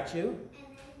statue. and then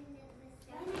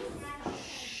the statue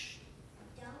said,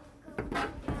 don't go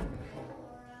down the hill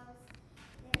or else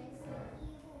there's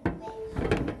an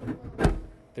evil witch.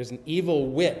 There's an evil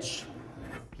witch,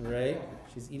 right?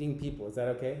 She's eating people. Is that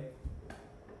okay?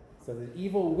 So the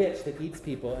evil witch that eats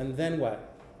people, and then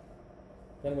what?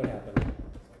 Then what happened? And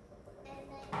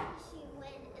then she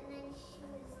went and then she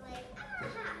was like,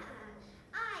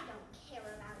 I don't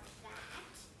care about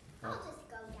that. I'll just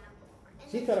go down more.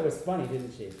 And She then thought it was funny,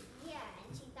 didn't she? yeah,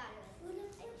 and she thought it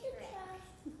was a trick.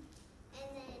 And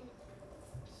then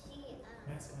she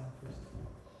Mask on first.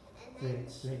 and then Great,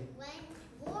 she great. went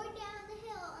more down the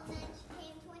hill and then she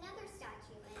came to another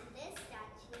statue and this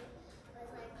statue was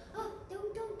like, oh,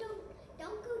 don't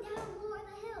go down more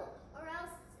the hill or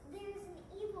else there's an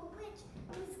evil witch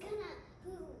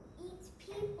who eats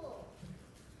people.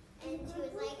 And she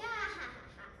was like,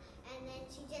 and then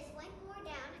she just went more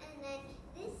down and then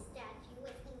this statue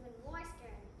was even more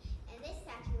scary. And this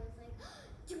statue was like,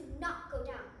 do not go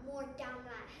more down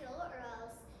that hill or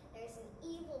else there's an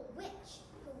evil witch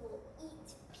who will eat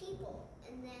people.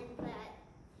 And then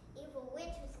the evil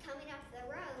witch was coming up the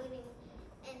road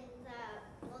and the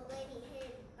old lady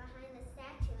hid behind the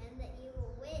statue and the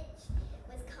evil witch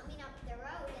was coming up the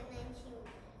road and then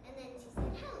she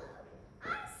said, hello,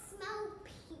 I smell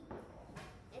people.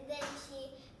 And then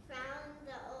she found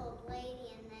the old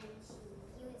lady and then she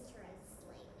used her as a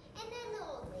slave. And then the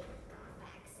old lady got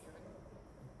back soon.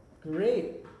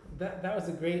 Great. That was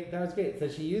great. So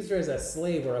she used her as a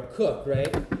slave or a cook,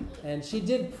 right? And she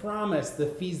did promise the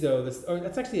Fizo,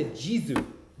 that's actually a Jizo.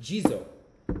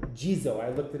 I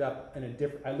looked it up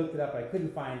I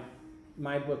couldn't find,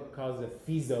 my book calls it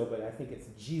a Fizo, but I think it's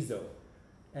Jizo.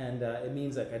 And it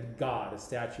means like a god, a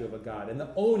statue of a god. And the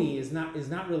Oni is not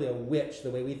really a witch the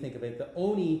way we think of it. The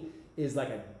Oni is like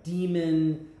a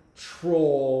demon,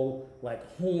 troll, like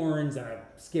horns and a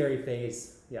scary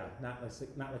face. Yeah, not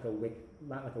like a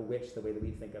witch the way that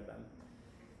we think of them.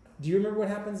 Do you remember what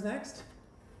happens next?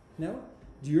 No?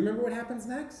 Do you remember what happens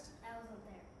next? I wasn't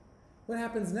there. What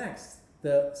happens next?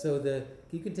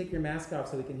 You can take your mask off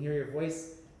so we can hear your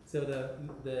voice. So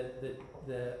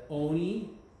the Oni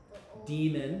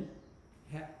demon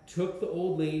took the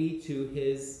old lady to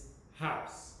his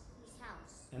house. His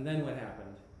house. And then what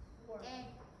happened? And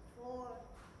for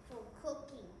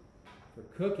cooking. For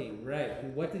cooking, right.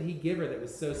 And what did he give her that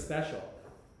was so special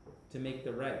to make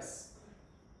the rice?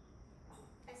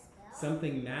 A spell.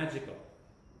 Something magical.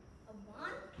 A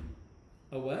wand.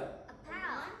 A what? A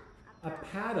paddle. A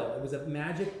paddle. It was a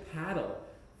magic paddle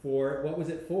for, what was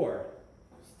it for?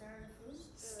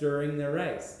 Stirring the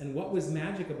rice. And what was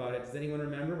magic about it? Does anyone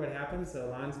remember what happened? So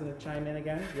Alon's going to chime in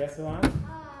again. Yes, Alon?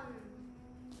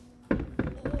 And if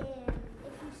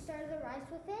you stir the rice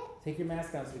with it. Take your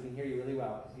mask on so we can hear you really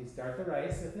well. If you start the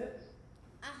rice with it.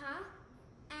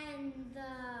 And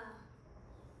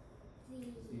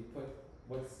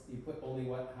You put only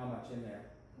what? How much in there?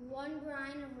 1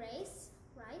 grain of rice,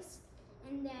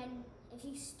 and then if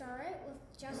you stir it with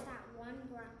just that 1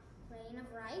 grain of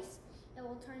rice, it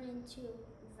will turn into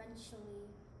eventually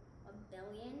 1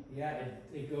 billion. Yeah,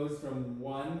 it goes from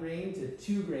 1 grain to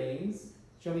 2 grains.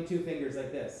 Show me 2 fingers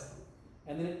like this.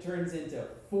 And then it turns into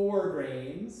 4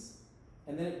 grains.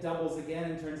 And then it doubles again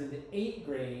and turns into 8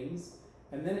 grains.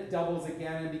 And then it doubles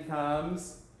again and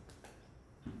becomes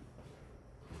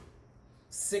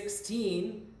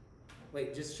 16.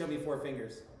 Wait, just show me 4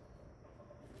 fingers.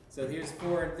 So here's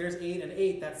 4, there's 8 and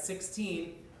 8, that's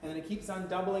 16. And then it keeps on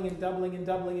doubling and doubling and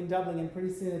doubling and doubling, and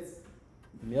pretty soon it's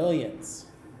millions.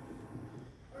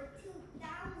 Or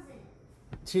 2,000.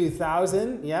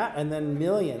 2,000, yeah, and then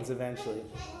millions eventually.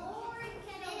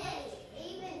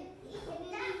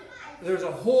 There's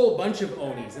a whole bunch of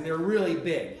Onis, and they're really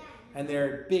big. And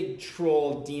they're big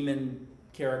troll demon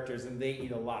characters, and they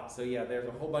eat a lot. So yeah, there's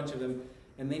a whole bunch of them,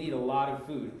 and they need a lot of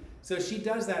food. So she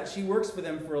does that. She works for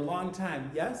them for a long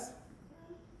time. Yes?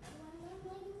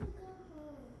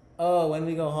 Oh, when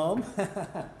we go home?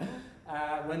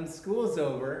 When school's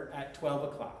over at 12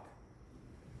 o'clock.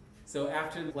 So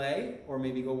after the play, or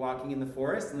maybe go walking in the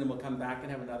forest, and then we'll come back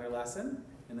and have another lesson,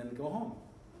 and then go home.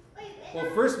 Well,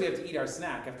 first we have to eat our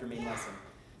snack after main lesson.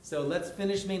 So let's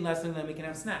finish main lesson and then we can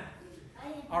have snack.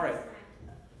 All right.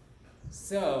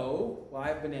 So, well, I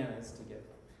have bananas to give.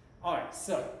 All right,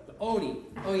 so the Oni.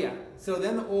 Oh, yeah. So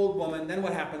then the old woman, then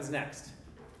what happens next? Do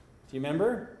you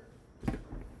remember?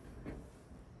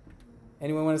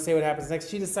 Anyone want to say what happens next?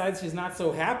 She decides she's not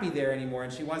so happy there anymore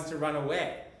and she wants to run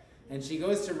away. And she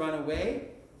goes to run away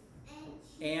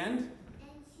and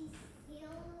she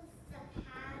steals the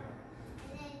paddle,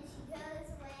 and then she goes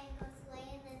away,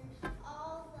 and then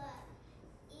all the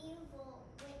evil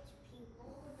witch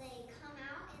people, they come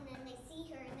out, and then they see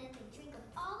her, and then they drink up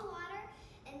all the water,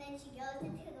 and then she goes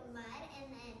into the mud, and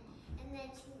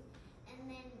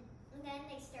then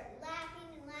they start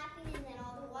laughing, and then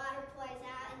all the water pours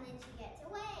out, and then she gets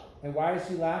away. And why is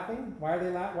she laughing? Why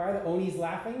are why are the Onis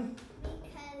laughing?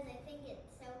 Because I think it's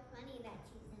so funny that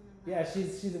she's in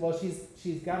the mud. Yeah,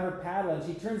 she's got her paddle and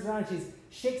she turns around and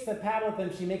shakes the paddle at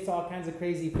them. She makes all kinds of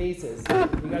crazy faces.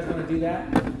 You guys want to do that?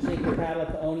 Shake your paddle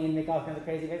at the Oni and make all kinds of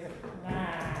crazy faces.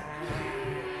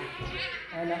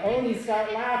 And the Onis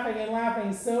start laughing and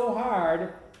laughing so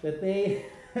hard that the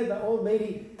old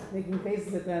lady making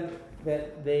faces at them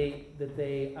that they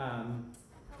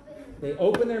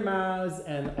open their mouths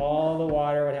and all the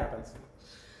water. What happens?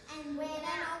 And when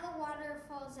all the water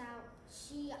falls out,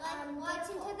 she gets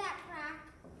into that crack,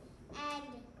 and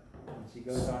she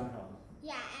goes on home.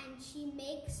 Yeah, and she's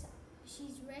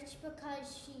rich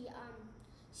because she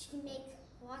can make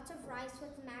lots of rice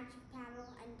with the magic paddle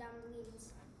and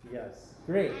dumplings. Yes,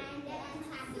 great. And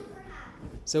super happy.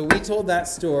 So we told that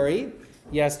story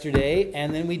yesterday,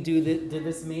 and then we did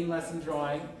this main lesson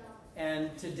drawing.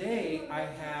 And today I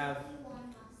have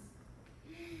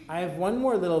one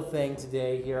more little thing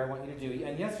today here I want you to do.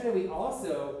 And yesterday we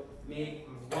also made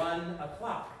 1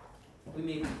 o'clock. We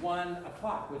made 1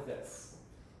 o'clock with this.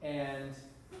 And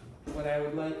what I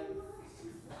would like,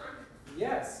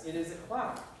 yes, it is a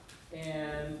clock.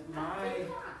 And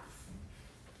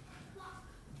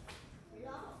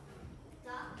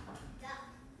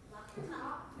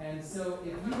and so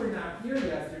if you were not here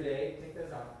yesterday, take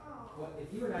those off. Well,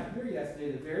 if you were not here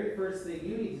yesterday, the very first thing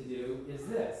you need to do is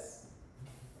this.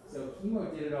 So Chemo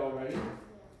did it already,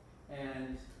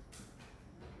 and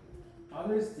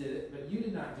others did it, but you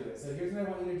did not do it. So here's what I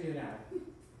want you to do now.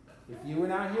 If you were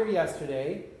not here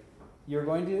yesterday, you're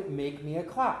going to make me a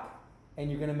clock. And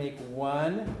you're going to make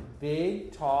one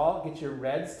big, tall, get your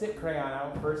red stick crayon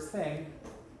out first thing.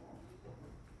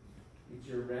 Get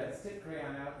your red stick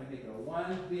crayon out and make a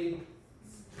one big,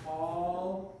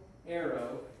 tall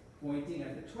arrow pointing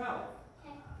at the 12.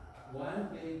 One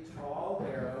big, tall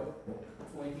arrow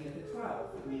pointing at the 12.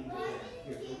 Here,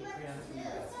 put the crayons in the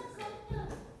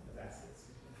baskets.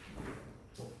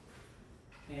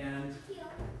 And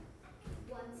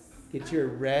get your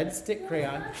red stick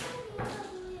crayon.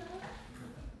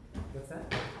 What's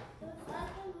that?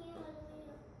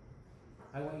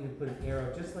 I want you to put an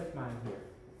arrow just like mine here.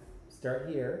 Start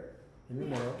here in the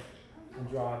middle and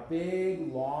draw a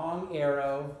big long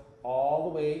arrow all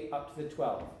the way up to the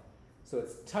 12. So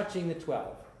it's touching the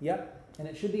 12. Yep. And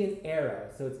it should be an arrow.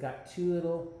 So it's got two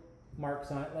little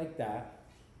marks on it like that.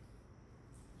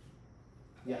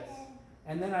 Yes.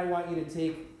 And then I want you to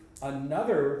take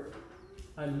another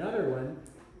one.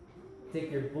 Take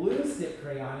your blue stick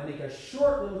crayon and make a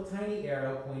short little tiny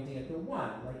arrow pointing at the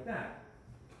 1, like that.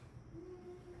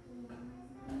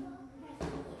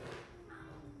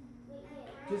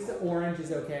 Just the orange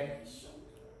is okay.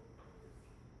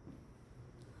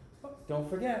 Oh, don't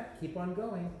forget, keep on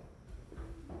going.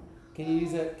 Can you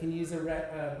use a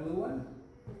red, blue one?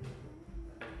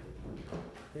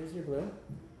 There's your blue.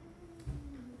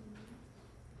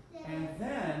 And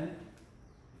then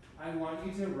I want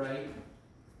you to write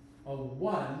a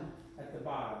 1 at the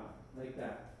bottom, like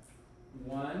that.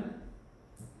 1,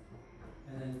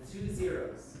 and then 2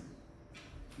 zeros.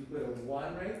 You put a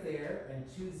 1 right there and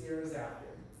 2 zeros after.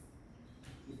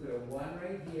 You put a 1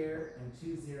 right here and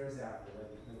 2 zeros after.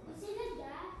 Is it a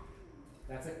dot?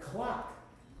 That's a clock.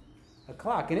 A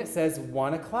clock, and it says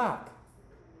 1 o'clock.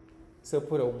 So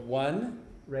put a 1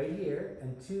 right here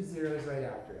and 2 zeros right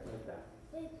after it, like that.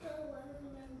 Wait, put a 1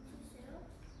 and then 2 zeros?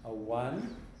 A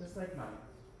 1, just like mine.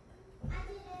 I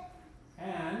did it.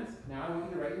 And now I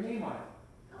want you to write your name on it.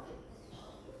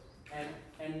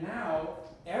 And now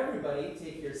everybody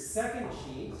take your second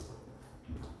sheet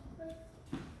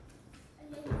And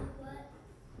then what?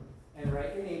 and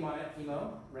write your name on it,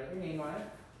 Chemo. Write your name on it.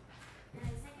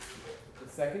 The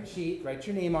second sheet, write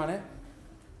your name on it.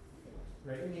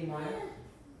 Write your name on it.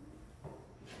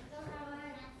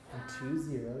 And 2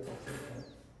 zeros.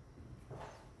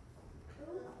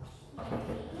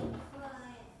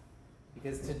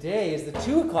 Because today is the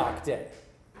 2 o'clock day.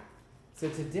 So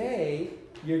today,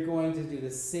 you're going to do the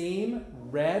same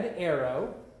red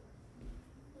arrow.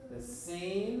 The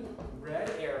same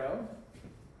red arrow.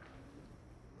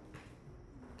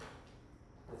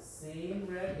 The same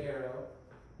red arrow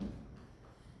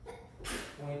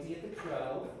pointing at the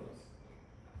 12.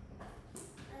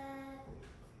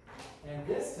 And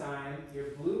this time,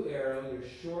 your blue arrow, your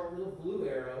short little blue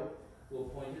arrow, will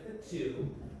point at the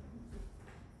 2.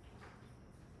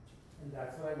 And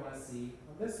that's what I want to see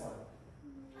on this one.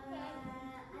 I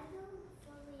don't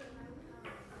fully remember.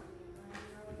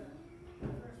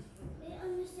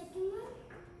 On the second one?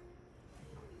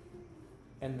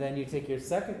 And then you take your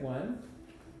second one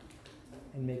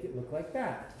and make it look like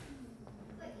that.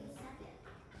 Wait, you second.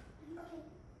 Okay.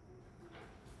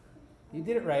 You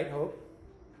did it right, Hope.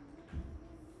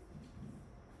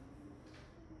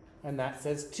 And that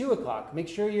says 2 o'clock. Make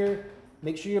sure your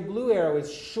blue arrow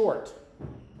is short.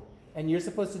 And you're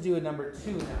supposed to do a number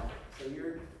 2 now. So I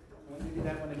want you to do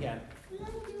that one again.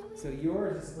 So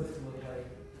yours is supposed to look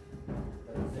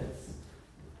like this.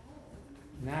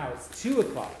 Now it's 2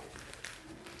 o'clock.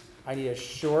 I need a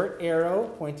short arrow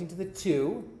pointing to the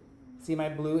 2. See my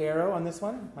blue arrow on this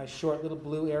one? My short little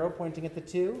blue arrow pointing at the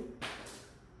 2.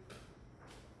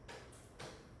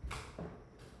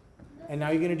 And now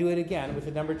you're going to do it again with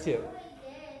the number 2. I did it.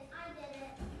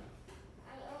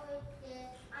 I always did.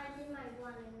 I did my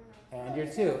 1 and then And your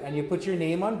 2. And you put your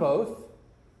name on both.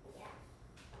 Yeah.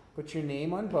 Put your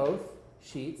name on both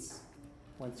sheets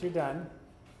once you're done.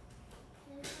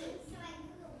 So I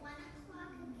do 1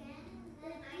 o'clock again,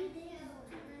 and then I do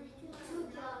 2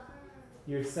 o'clock.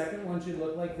 Your second one should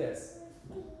look like this.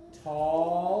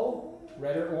 Tall,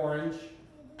 red or orange,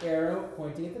 arrow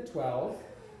pointing at the 12.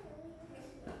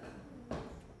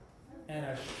 And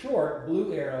a short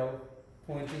blue arrow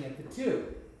pointing at the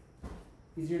 2.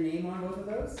 Is your name on both of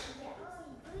those?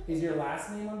 Is your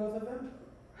last name on both of them?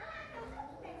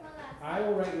 I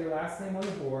will write your last name on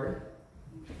the board.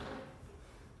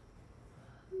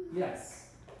 Yes.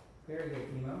 Very good,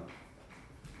 Kimo.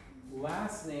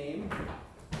 Last name.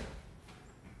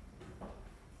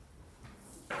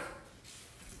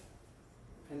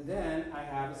 And then I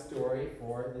have a story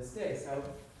for this day. So,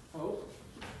 Hope,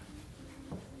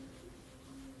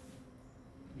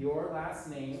 your last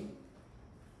name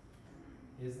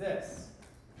is this.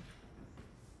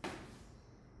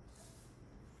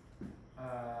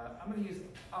 I'm going to use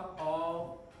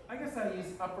I guess I'll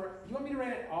use upper. Do you want me to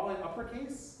write it all in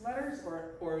uppercase letters,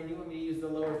 or do you want me to use the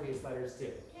lowercase letters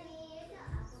too? Can you use the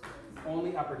uppercase?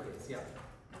 Only uppercase, yeah.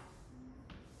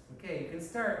 Okay, you can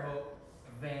start, Hope.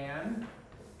 Van.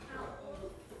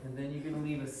 And then you're going to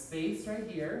leave a space right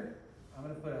here. I'm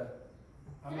going to put a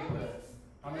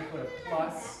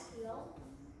plus.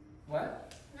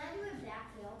 What? Can I do a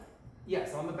back heel?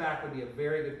 Yes, on the back would be a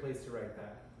very good place to write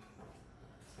that.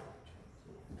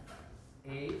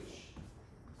 H.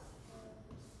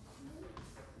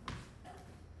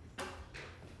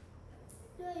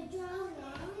 Do I draw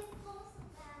one?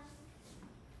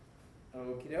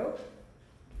 Okie doke.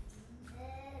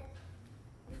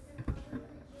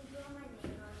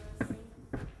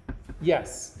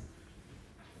 Yes.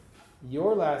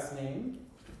 Your last name,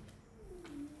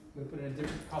 we put in a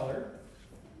different color.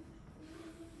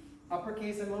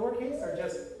 Uppercase and lowercase, or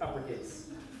just uppercase?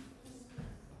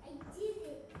 I did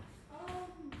it.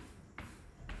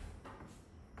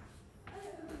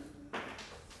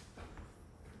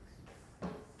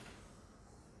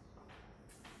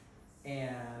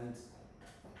 And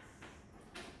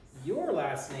your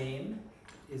last name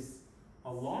is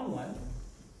a long one.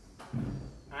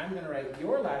 I'm going to write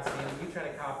your last name and you try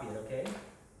to copy it, okay?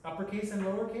 Uppercase and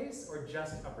lowercase, or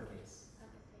just uppercase?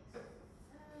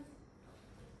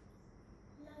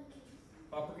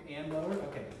 Upper and lower?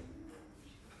 Okay.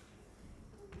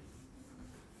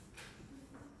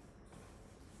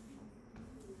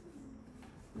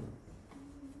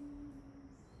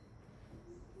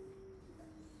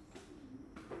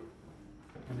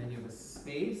 And then you have a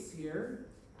space here.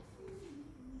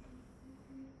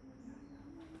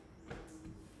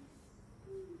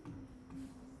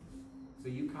 So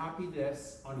you copy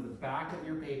this onto the back of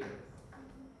your paper.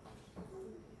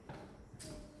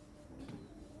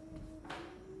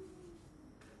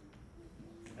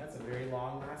 That's a very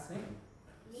long last name.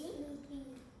 Me?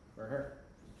 For her.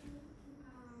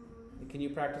 Can you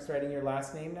practice writing your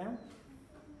last name now?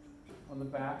 On the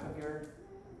back of your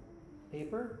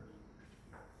paper?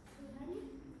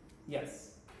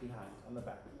 Yes, behind, on the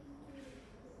back.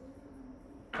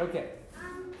 Okay,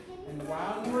 and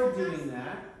while you are doing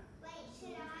that, Wait,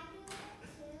 should I do it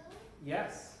too?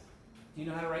 yes. Do you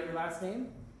know how to write your last name?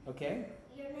 Okay.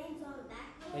 Your name's on the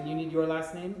back. And you need your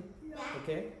last name? Back,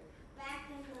 Okay. back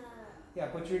Yeah,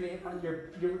 put your name on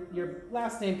your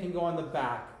last name can go on the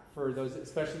back for those,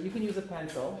 especially you can use a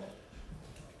pencil.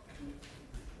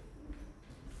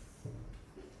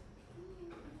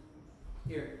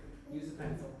 Here, use a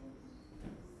pencil.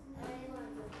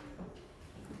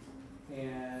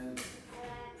 And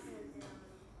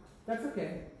that's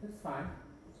okay. That's fine.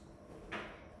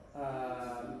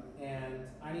 And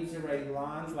I need to write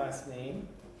Elon's last name.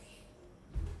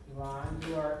 Elon,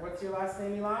 what's your last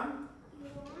name, Elon?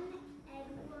 Elon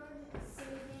Edward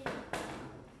Saban.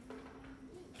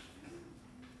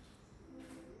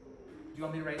 Do you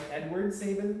want me to write Edward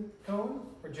Saban Cone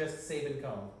or just Saban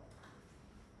Cone?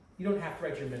 You don't have to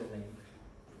write your middle name.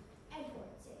 Edward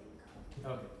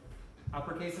Saban. Okay.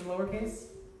 Uppercase and lowercase?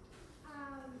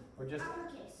 Or just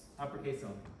Uppercase. uppercase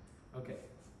only. Okay.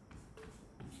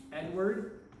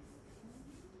 Edward.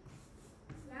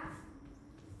 Yeah.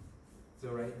 So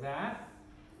write that.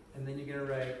 And then you're going to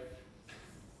write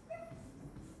Saban.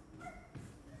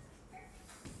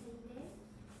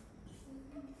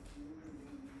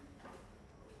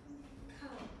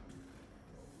 Cone.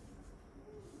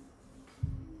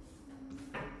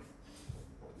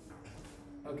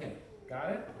 okay.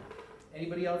 Got it?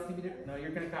 Anybody else need me to? No,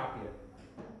 you're going to copy it.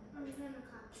 I'm gonna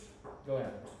copy it. Go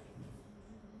ahead.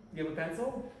 You have a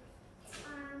pencil?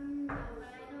 No, but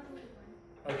I don't need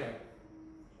one. Okay.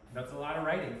 That's a lot of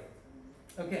writing.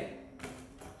 Okay.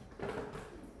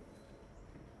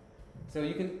 So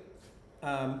you can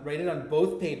write it on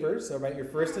both papers. So write your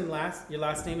first and last. Your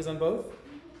last name is on both?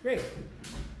 Great.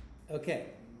 Okay.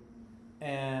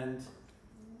 And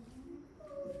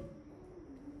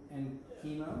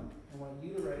Chemo, I want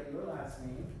you to write your last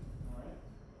name. All right.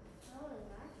 Oh,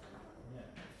 that. Yeah.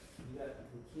 You got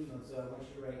the Chemo, so I want you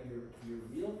to write your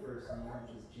real first name,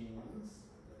 which is James.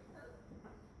 I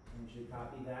want you to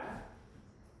copy that.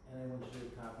 And I want you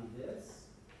to copy this.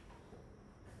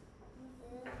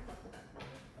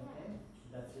 Okay?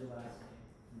 That's your last name.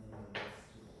 And then this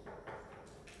too.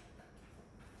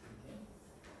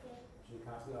 Okay? Should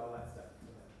copy all that stuff.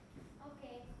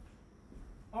 Okay.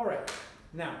 All right.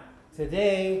 Now,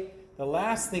 today, the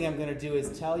last thing I'm going to do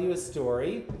is tell you a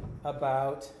story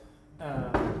about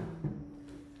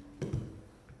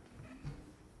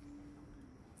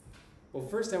well,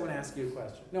 first I want to ask you a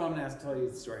question. No, I'm going to tell you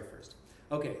the story first.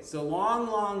 Okay, so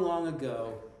long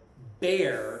ago,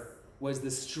 bear was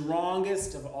the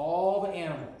strongest of all the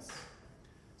animals.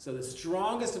 So the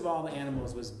strongest of all the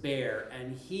animals was bear,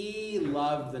 and he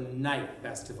loved the night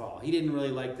best of all. He didn't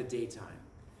really like the daytime.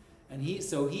 And he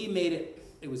made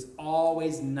it was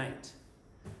always night.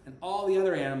 And all the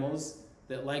other animals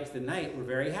that liked the night were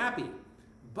very happy.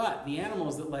 But the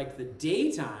animals that liked the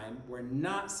daytime were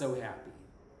not so happy.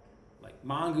 Like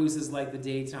mongooses like the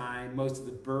daytime, most of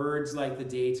the birds like the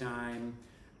daytime,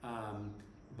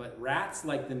 but rats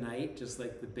like the night, just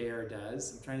like the bear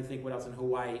does. I'm trying to think what else in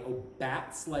Hawaii. Oh,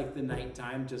 bats like the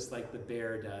nighttime, just like the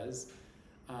bear does.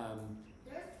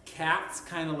 Cats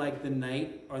kind of like the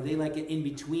night, or they like it in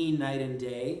between night and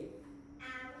day.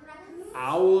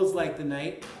 Owls like the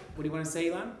night. What do you want to say,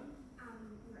 Elon?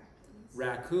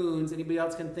 Raccoons. Anybody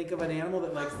else can think of an animal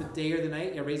that likes the day or the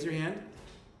night? Yeah, raise your hand.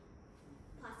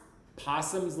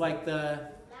 Possums like the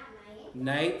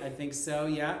night. I think so,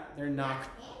 yeah. They're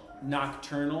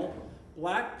nocturnal.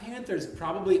 Black panthers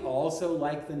probably also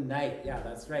like the night. Yeah,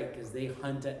 that's right, because they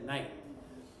hunt at night.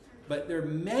 But there are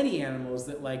many animals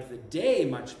that like the day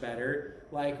much better,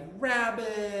 like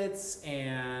rabbits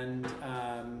and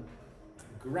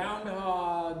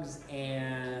groundhogs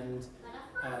and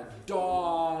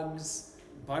dogs,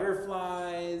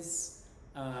 butterflies,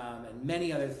 and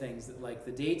many other things that like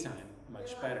the daytime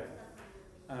much better.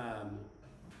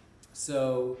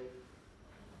 So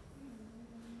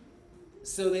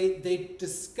they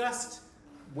discussed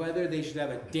whether they should have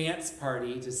a dance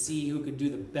party to see who could do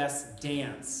the best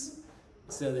dance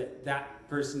so that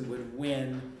person would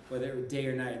win, whether it was day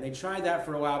or night. And they tried that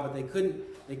for a while, but they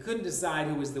couldn't decide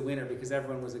who was the winner because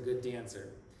everyone was a good dancer.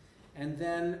 And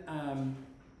then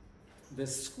the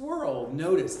squirrel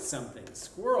noticed something.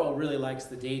 Squirrel really likes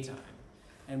the daytime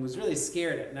and was really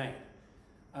scared at night.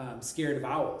 Scared of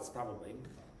owls, probably.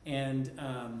 And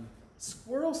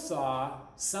squirrel saw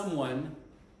someone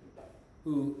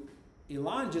who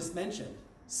Elon just mentioned,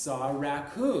 saw a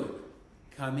raccoon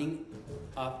coming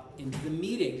up into the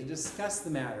meeting to discuss the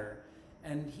matter.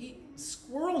 And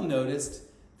squirrel noticed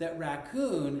that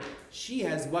raccoon, she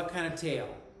has what kind of tail?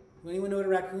 Anyone know what a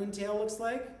raccoon tail looks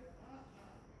like?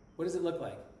 What does it look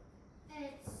like?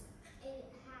 It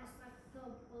has like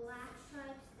the black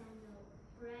stripes and the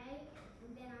gray,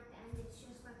 and then at the end it's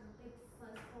just like a big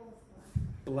fuzzball of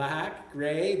black.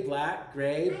 Black,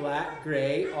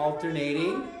 gray,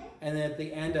 alternating. and then at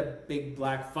the end a big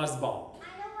black fuzzball.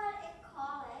 I know what it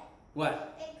call it.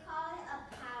 What? It call it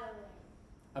a pattern.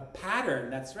 A pattern,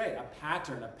 that's right, a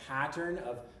pattern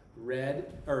of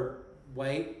red or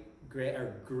white, gray,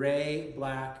 or gray,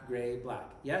 black, gray,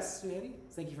 black. Yes, Suhedi?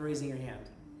 Thank you for raising your hand.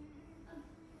 I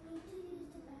need to use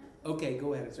the bathroom. Okay,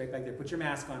 go ahead, it's right back there. Put your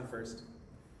mask on first.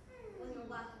 When you're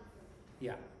walking.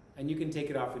 Yeah, and you can take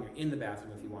it off when you're in the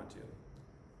bathroom if you want to,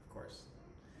 of course.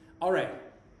 All right,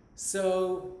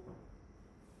 so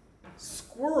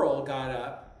Squirrel got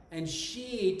up and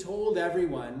she told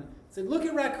everyone, said, look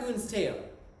at Raccoon's tail.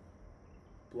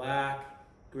 Black,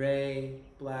 gray,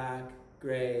 black,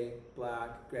 gray,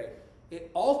 black, gray.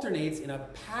 It alternates in a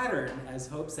pattern, as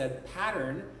Hope said,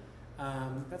 pattern.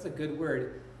 That's a good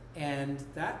word. And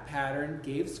that pattern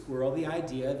gave Squirrel the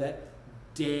idea that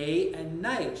day and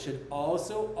night should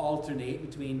also alternate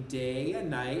between day and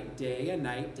night, day and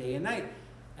night, day and night.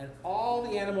 And all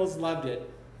the animals loved it.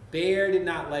 Bear did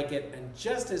not like it, and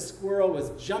just as Squirrel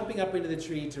was jumping up into the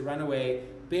tree to run away,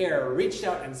 Bear reached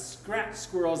out and scratched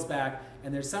Squirrel's back,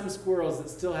 and there's some squirrels that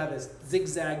still have this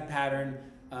zigzag pattern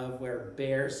of where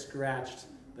Bear scratched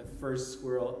the first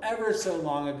squirrel ever so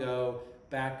long ago,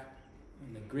 back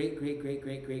in the great,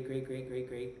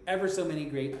 ever so many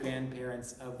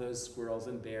great-grandparents of those squirrels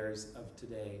and bears of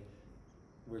today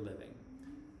were living.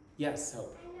 Yes,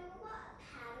 Hope? I know what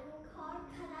pattern called,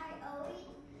 because I always,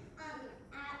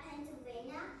 at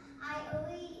Pennsylvania,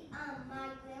 my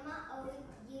grandma always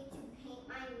used to paint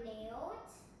my nails.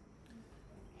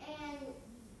 And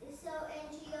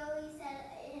she always said,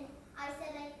 and I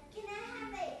said, like, can I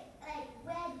have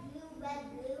red,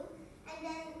 blue? And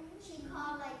then she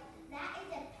called, like, that is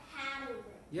a pattern.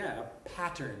 Yeah, a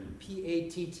pattern.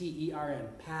 P-A-T-T-E-R-N.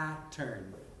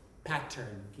 Pattern.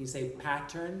 Pattern. Can you say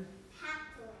pattern?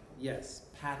 Pattern. Yes,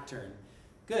 pattern.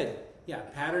 Good. Yeah,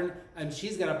 pattern. And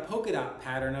she's got a polka dot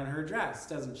pattern on her dress,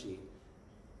 doesn't she?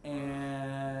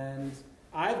 And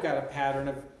I've got a pattern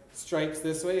of stripes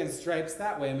this way and stripes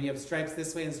that way. And when you have stripes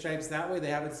this way and stripes that way, they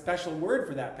have a special word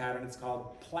for that pattern. It's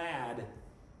called plaid.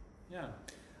 Yeah.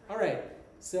 All right.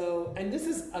 So, and this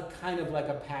is a kind of like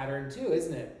a pattern too,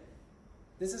 isn't it?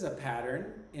 This is a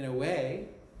pattern in a way.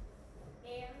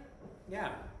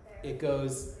 Yeah. It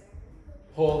goes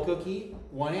whole cookie,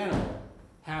 one animal.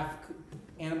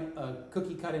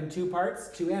 Cookie cut in 2 parts,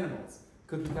 2 animals.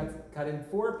 Cookie cut in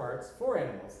 4 parts, 4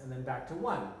 animals, and then back to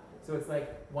 1. So it's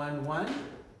like 1, 1. 2,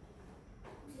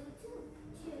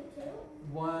 2.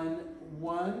 1,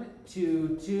 1,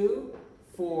 2, 2,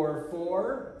 4,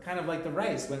 4. Kind of like the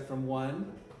rice went from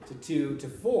 1 to 2 to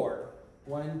 4.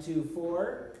 1, 2,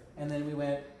 4, and then we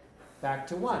went back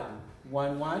to 1.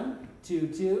 1, 1, 2,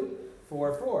 2,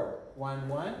 4, 4. 1,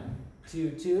 1, 2,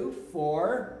 2,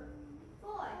 4.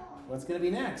 4. What's going to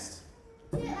be next?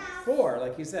 2. 4,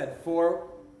 like you said. 4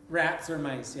 rats or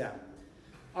mice, yeah.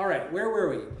 All right, where were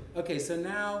we? Okay, so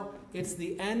now it's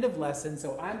the end of lesson,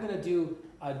 so I'm going to do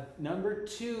a number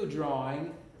 2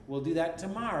 drawing. We'll do that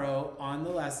tomorrow on the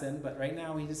lesson, but right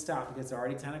now we need to stop because it's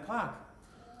already 10 o'clock.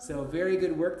 So very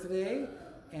good work today,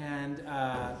 and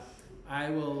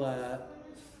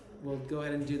we'll go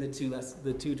ahead and do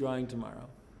the 2 drawing tomorrow.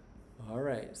 All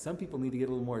right, some people need to get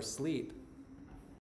a little more sleep.